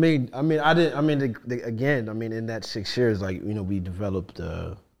that 6 years, like, you know, we developed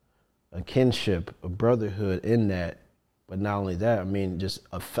a kinship, a brotherhood in that. But not only that, I mean, just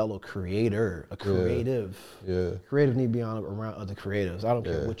a fellow creator, a creative. Yeah. Creative need to be around other creatives. I don't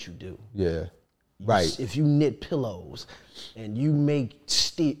care what you do. Yeah. Right. If you knit pillows and you make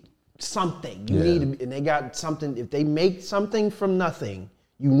something, you need to be, and they got something, if they make something from nothing,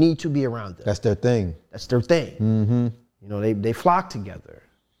 you need to be around them. That's their thing. That's their thing. Mm-hmm. You know, they flock together.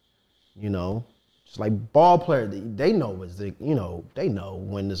 You know, just like ball player, they know they know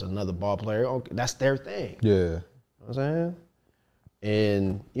when there's another ball player. Okay, that's their thing. Yeah. You know what I'm saying?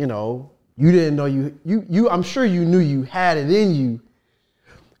 And you know, you didn't know you. I'm sure you knew you had it in you,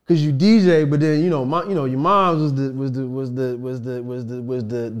 because you DJ. But then your mom was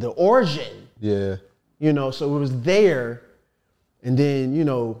the origin. Yeah. You know, so it was there. And then, you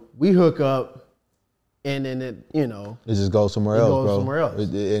know, we hook up, and then it just goes somewhere else, bro. Somewhere else.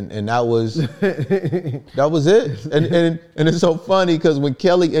 And that was that was it. And it's so funny because when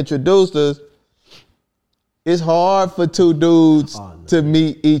Kelly introduced us, it's hard for two dudes to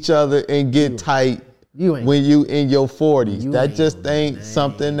meet each other and get tight when you in your 40s. That just ain't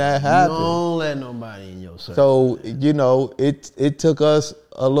something that happens. You don't let nobody in your circle. So, you know, it took us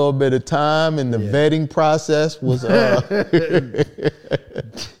a little bit of time, and the vetting process was who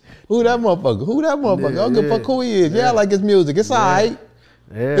that motherfucker? I don't give a fuck who he is. Yeah, I like his music. It's all right.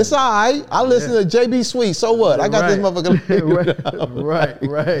 Yeah. It's all right. I listen to JB Sweet. So what? I got this motherfucker.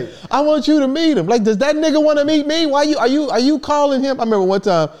 right. I want you to meet him. Like, does that nigga want to meet me? Why are you calling him? I remember one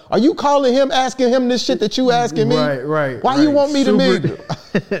time. Are you calling him, asking him this shit that you asking me? Right. Why you want me to meet him?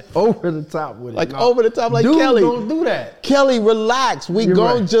 Over the top with it. Like over the top, like Dude, Kelly. Don't do that. Kelly, relax. We You're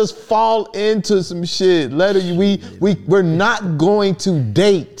gonna right. just fall into some shit. We're not going to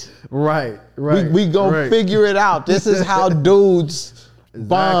date. Right. We gonna figure it out. This is how dudes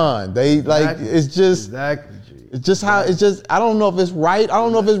bond. They like it's just exactly. it's just how it's just. I don't know if it's right. I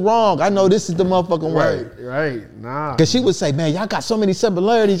don't know if it's wrong. I know this is the motherfucking way. Right. Nah. Cause she would say, "Man, y'all got so many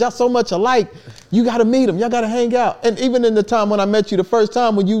similarities. Y'all so much alike. You got to meet them. Y'all got to hang out." And even in the time when I met you, the first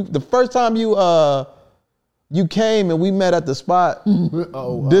time you came and we met at the spot,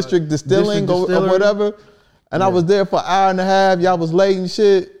 District Distilling or whatever, and I was there for an hour and a half. Y'all was late and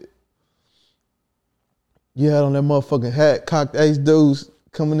shit. You had on that motherfucking hat, cocked ace dudes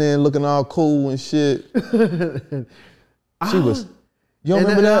coming in looking all cool and shit. She was. You don't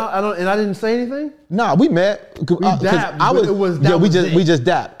remember that? I didn't say anything. Nah, we met. We dapped, but it was we just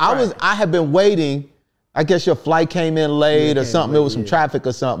dapped. Right. I had been waiting. I guess your flight came in late or something. There was some traffic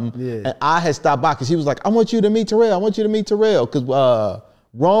or something. Yeah. And I had stopped by because he was like, I want you to meet Terrell. Because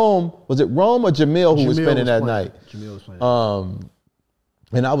Rome, was it Rome or Jamil who was spending that night? Jamil was playing.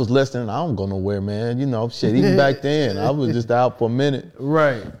 And I was listening. I don't go nowhere, man. You know, shit. Even back then, I was just out for a minute.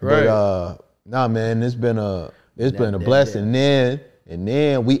 Right. But nah, man, it's been a blessing. And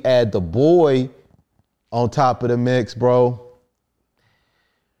then we add the boy on top of the mix, bro.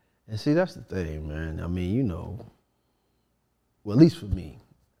 And see, that's the thing, man. I mean, you know, well, at least for me,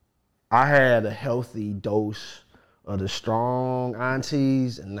 I had a healthy dose of the strong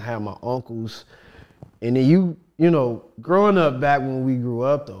aunties and I had my uncles. And then you know, growing up back when we grew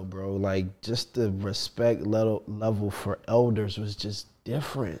up though, bro, like just the respect level for elders was just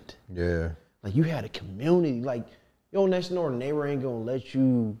different. Yeah. Like you had a community, like your next door neighbor ain't gonna let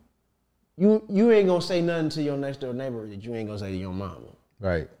you ain't gonna say nothing to your next door neighbor that you ain't gonna say to your mama.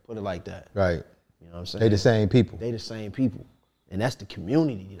 Right. Put it like that. Right. You know what I'm saying? They the same people. They the same people. And that's the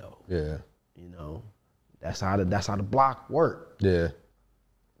community though. Yeah. You know, that's how the block work. Yeah.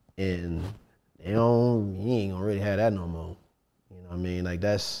 And you ain't gonna really have that no more. You know what I mean? Like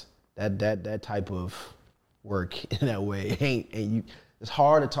that's that type of work in that way. It's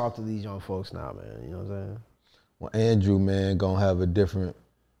hard to talk to these young folks now, man. You know what I'm saying? Well, Andrew, man, gonna have a different.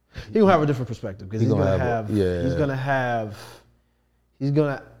 He's gonna have a different perspective because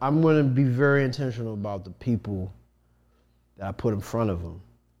I'm gonna be very intentional about the people that I put in front of him.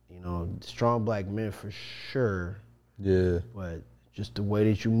 You know, strong black men for sure. Yeah. But just the way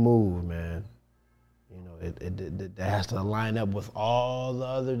that you move, man. You know, it has to line up with all the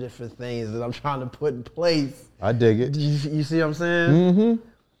other different things that I'm trying to put in place. I dig it. You see what I'm saying? Mm-hmm.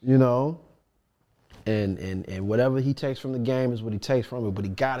 You know? And whatever he takes from the game is what he takes from it, but he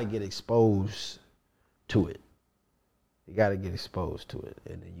gotta get exposed to it. You gotta get exposed to it,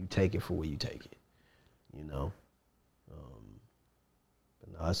 and then you take it for where you take it. You know?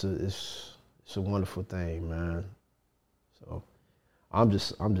 But no, it's a wonderful thing, man. So I'm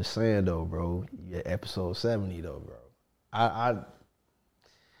just saying though, bro. Yeah, episode 70 though, bro. I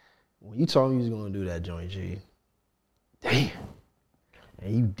when you told me you was gonna do that joint, G, damn.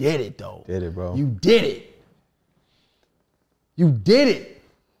 And you did it though. Did it, bro. You did it. You did it.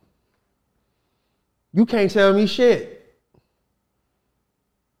 You can't tell me shit.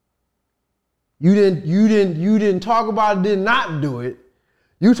 You didn't talk about it, did not do it.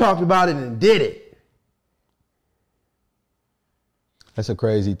 You talked about it and did it. That's a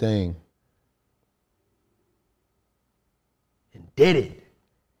crazy thing. And did it.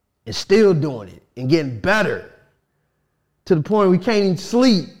 And still doing it. And getting better. To the point we can't even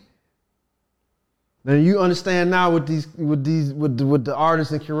sleep. Then you understand now with the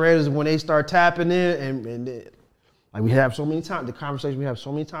artists and curators when they start tapping in and like we have so many times, the conversation we have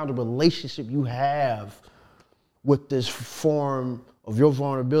so many times, the relationship you have with this form of your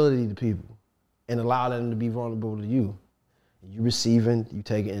vulnerability to people and allow them to be vulnerable to you. You receiving, you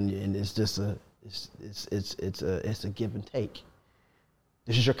take it, and it's just it's a give and take.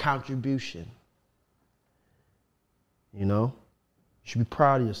 This is your contribution. You know, you should be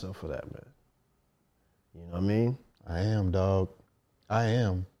proud of yourself for that, man. You know what I mean? I am, dog. I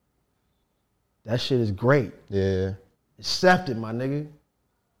am. That shit is great. Yeah. Accept it, my nigga.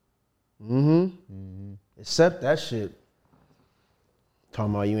 Mm-hmm. Accept that shit.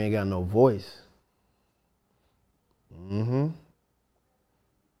 Talking about you ain't got no voice. Mm-hmm.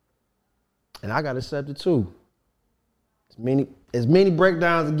 And I got to accept it too. As many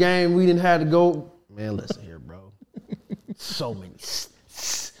breakdowns of game we didn't have to go. Man, listen here, bro. So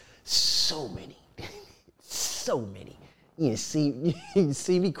so many. So many. You can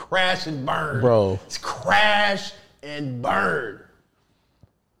see me crash and burn. Bro. It's crash and burn.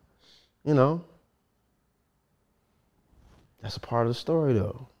 You know? That's a part of the story,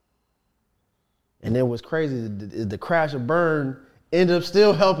 though. And then what's crazy is the crash and burn ended up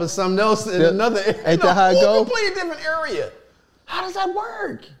still helping something else in another area. Ain't that how it go? Completely different area. How does that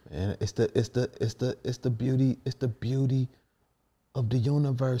work? Man, it's the beauty of the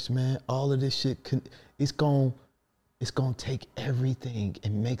universe, man. All of this shit it's gonna take everything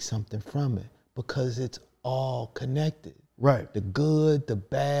and make something from it because it's all connected. Right. The good, the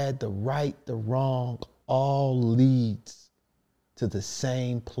bad, the right, the wrong, all leads to the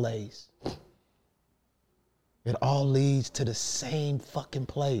same place. It all leads to the same fucking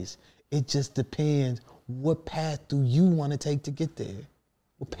place. It just depends what path do you want to take to get there?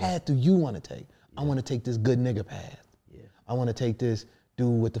 What path do you want to take? I want to take this good nigga path. Yeah. I want to take this do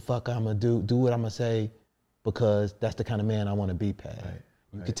what the fuck I'm going to do what I'm going to say because that's the kind of man I want to be path. Right.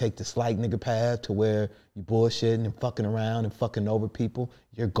 You could take the slight nigga path to where you bullshitting and fucking around and fucking over people.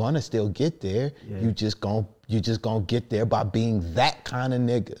 You're going to still get there. Yeah. You just going to get there by being that kind of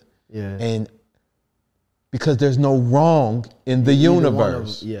nigga. Yeah. And because there's no wrong in the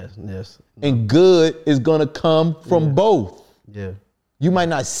universe. Yes. And good is gonna come from both. Yeah. You might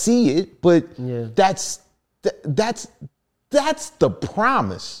not see it, but that's the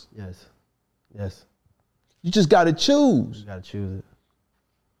promise. Yes. You just gotta choose. You gotta choose it.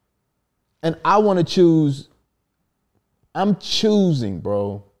 And I wanna choose, I'm choosing,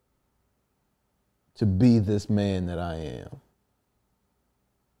 bro, to be this man that I am.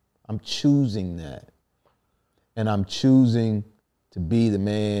 I'm choosing that. And I'm choosing to be the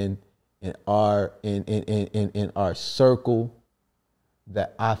man in our circle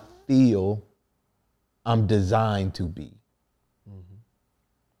that I feel I'm designed to be. Mm-hmm.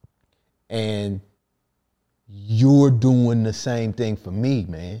 And you're doing the same thing for me,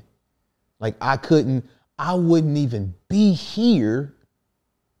 man. Like I wouldn't even be here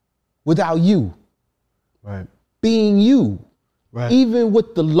without you. Right. Being you. Right. Even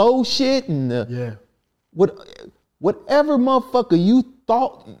with the low shit and the whatever motherfucker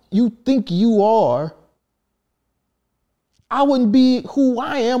you think you are, I wouldn't be who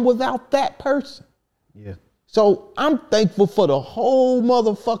I am without that person. Yeah. So I'm thankful for the whole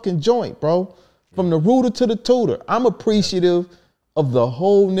motherfucking joint, bro. From the rooter to the tutor. I'm appreciative of the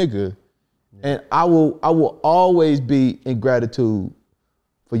whole nigga. Yeah. And I will always be in gratitude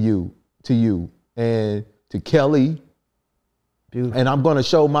for you, to you, and to Kelly. Beautiful. And I'm gonna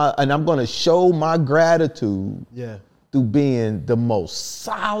show my gratitude through being the most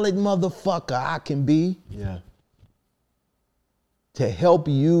solid motherfucker I can be. Yeah. To help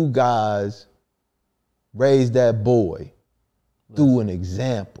you guys raise that boy through an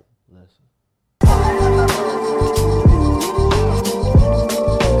example.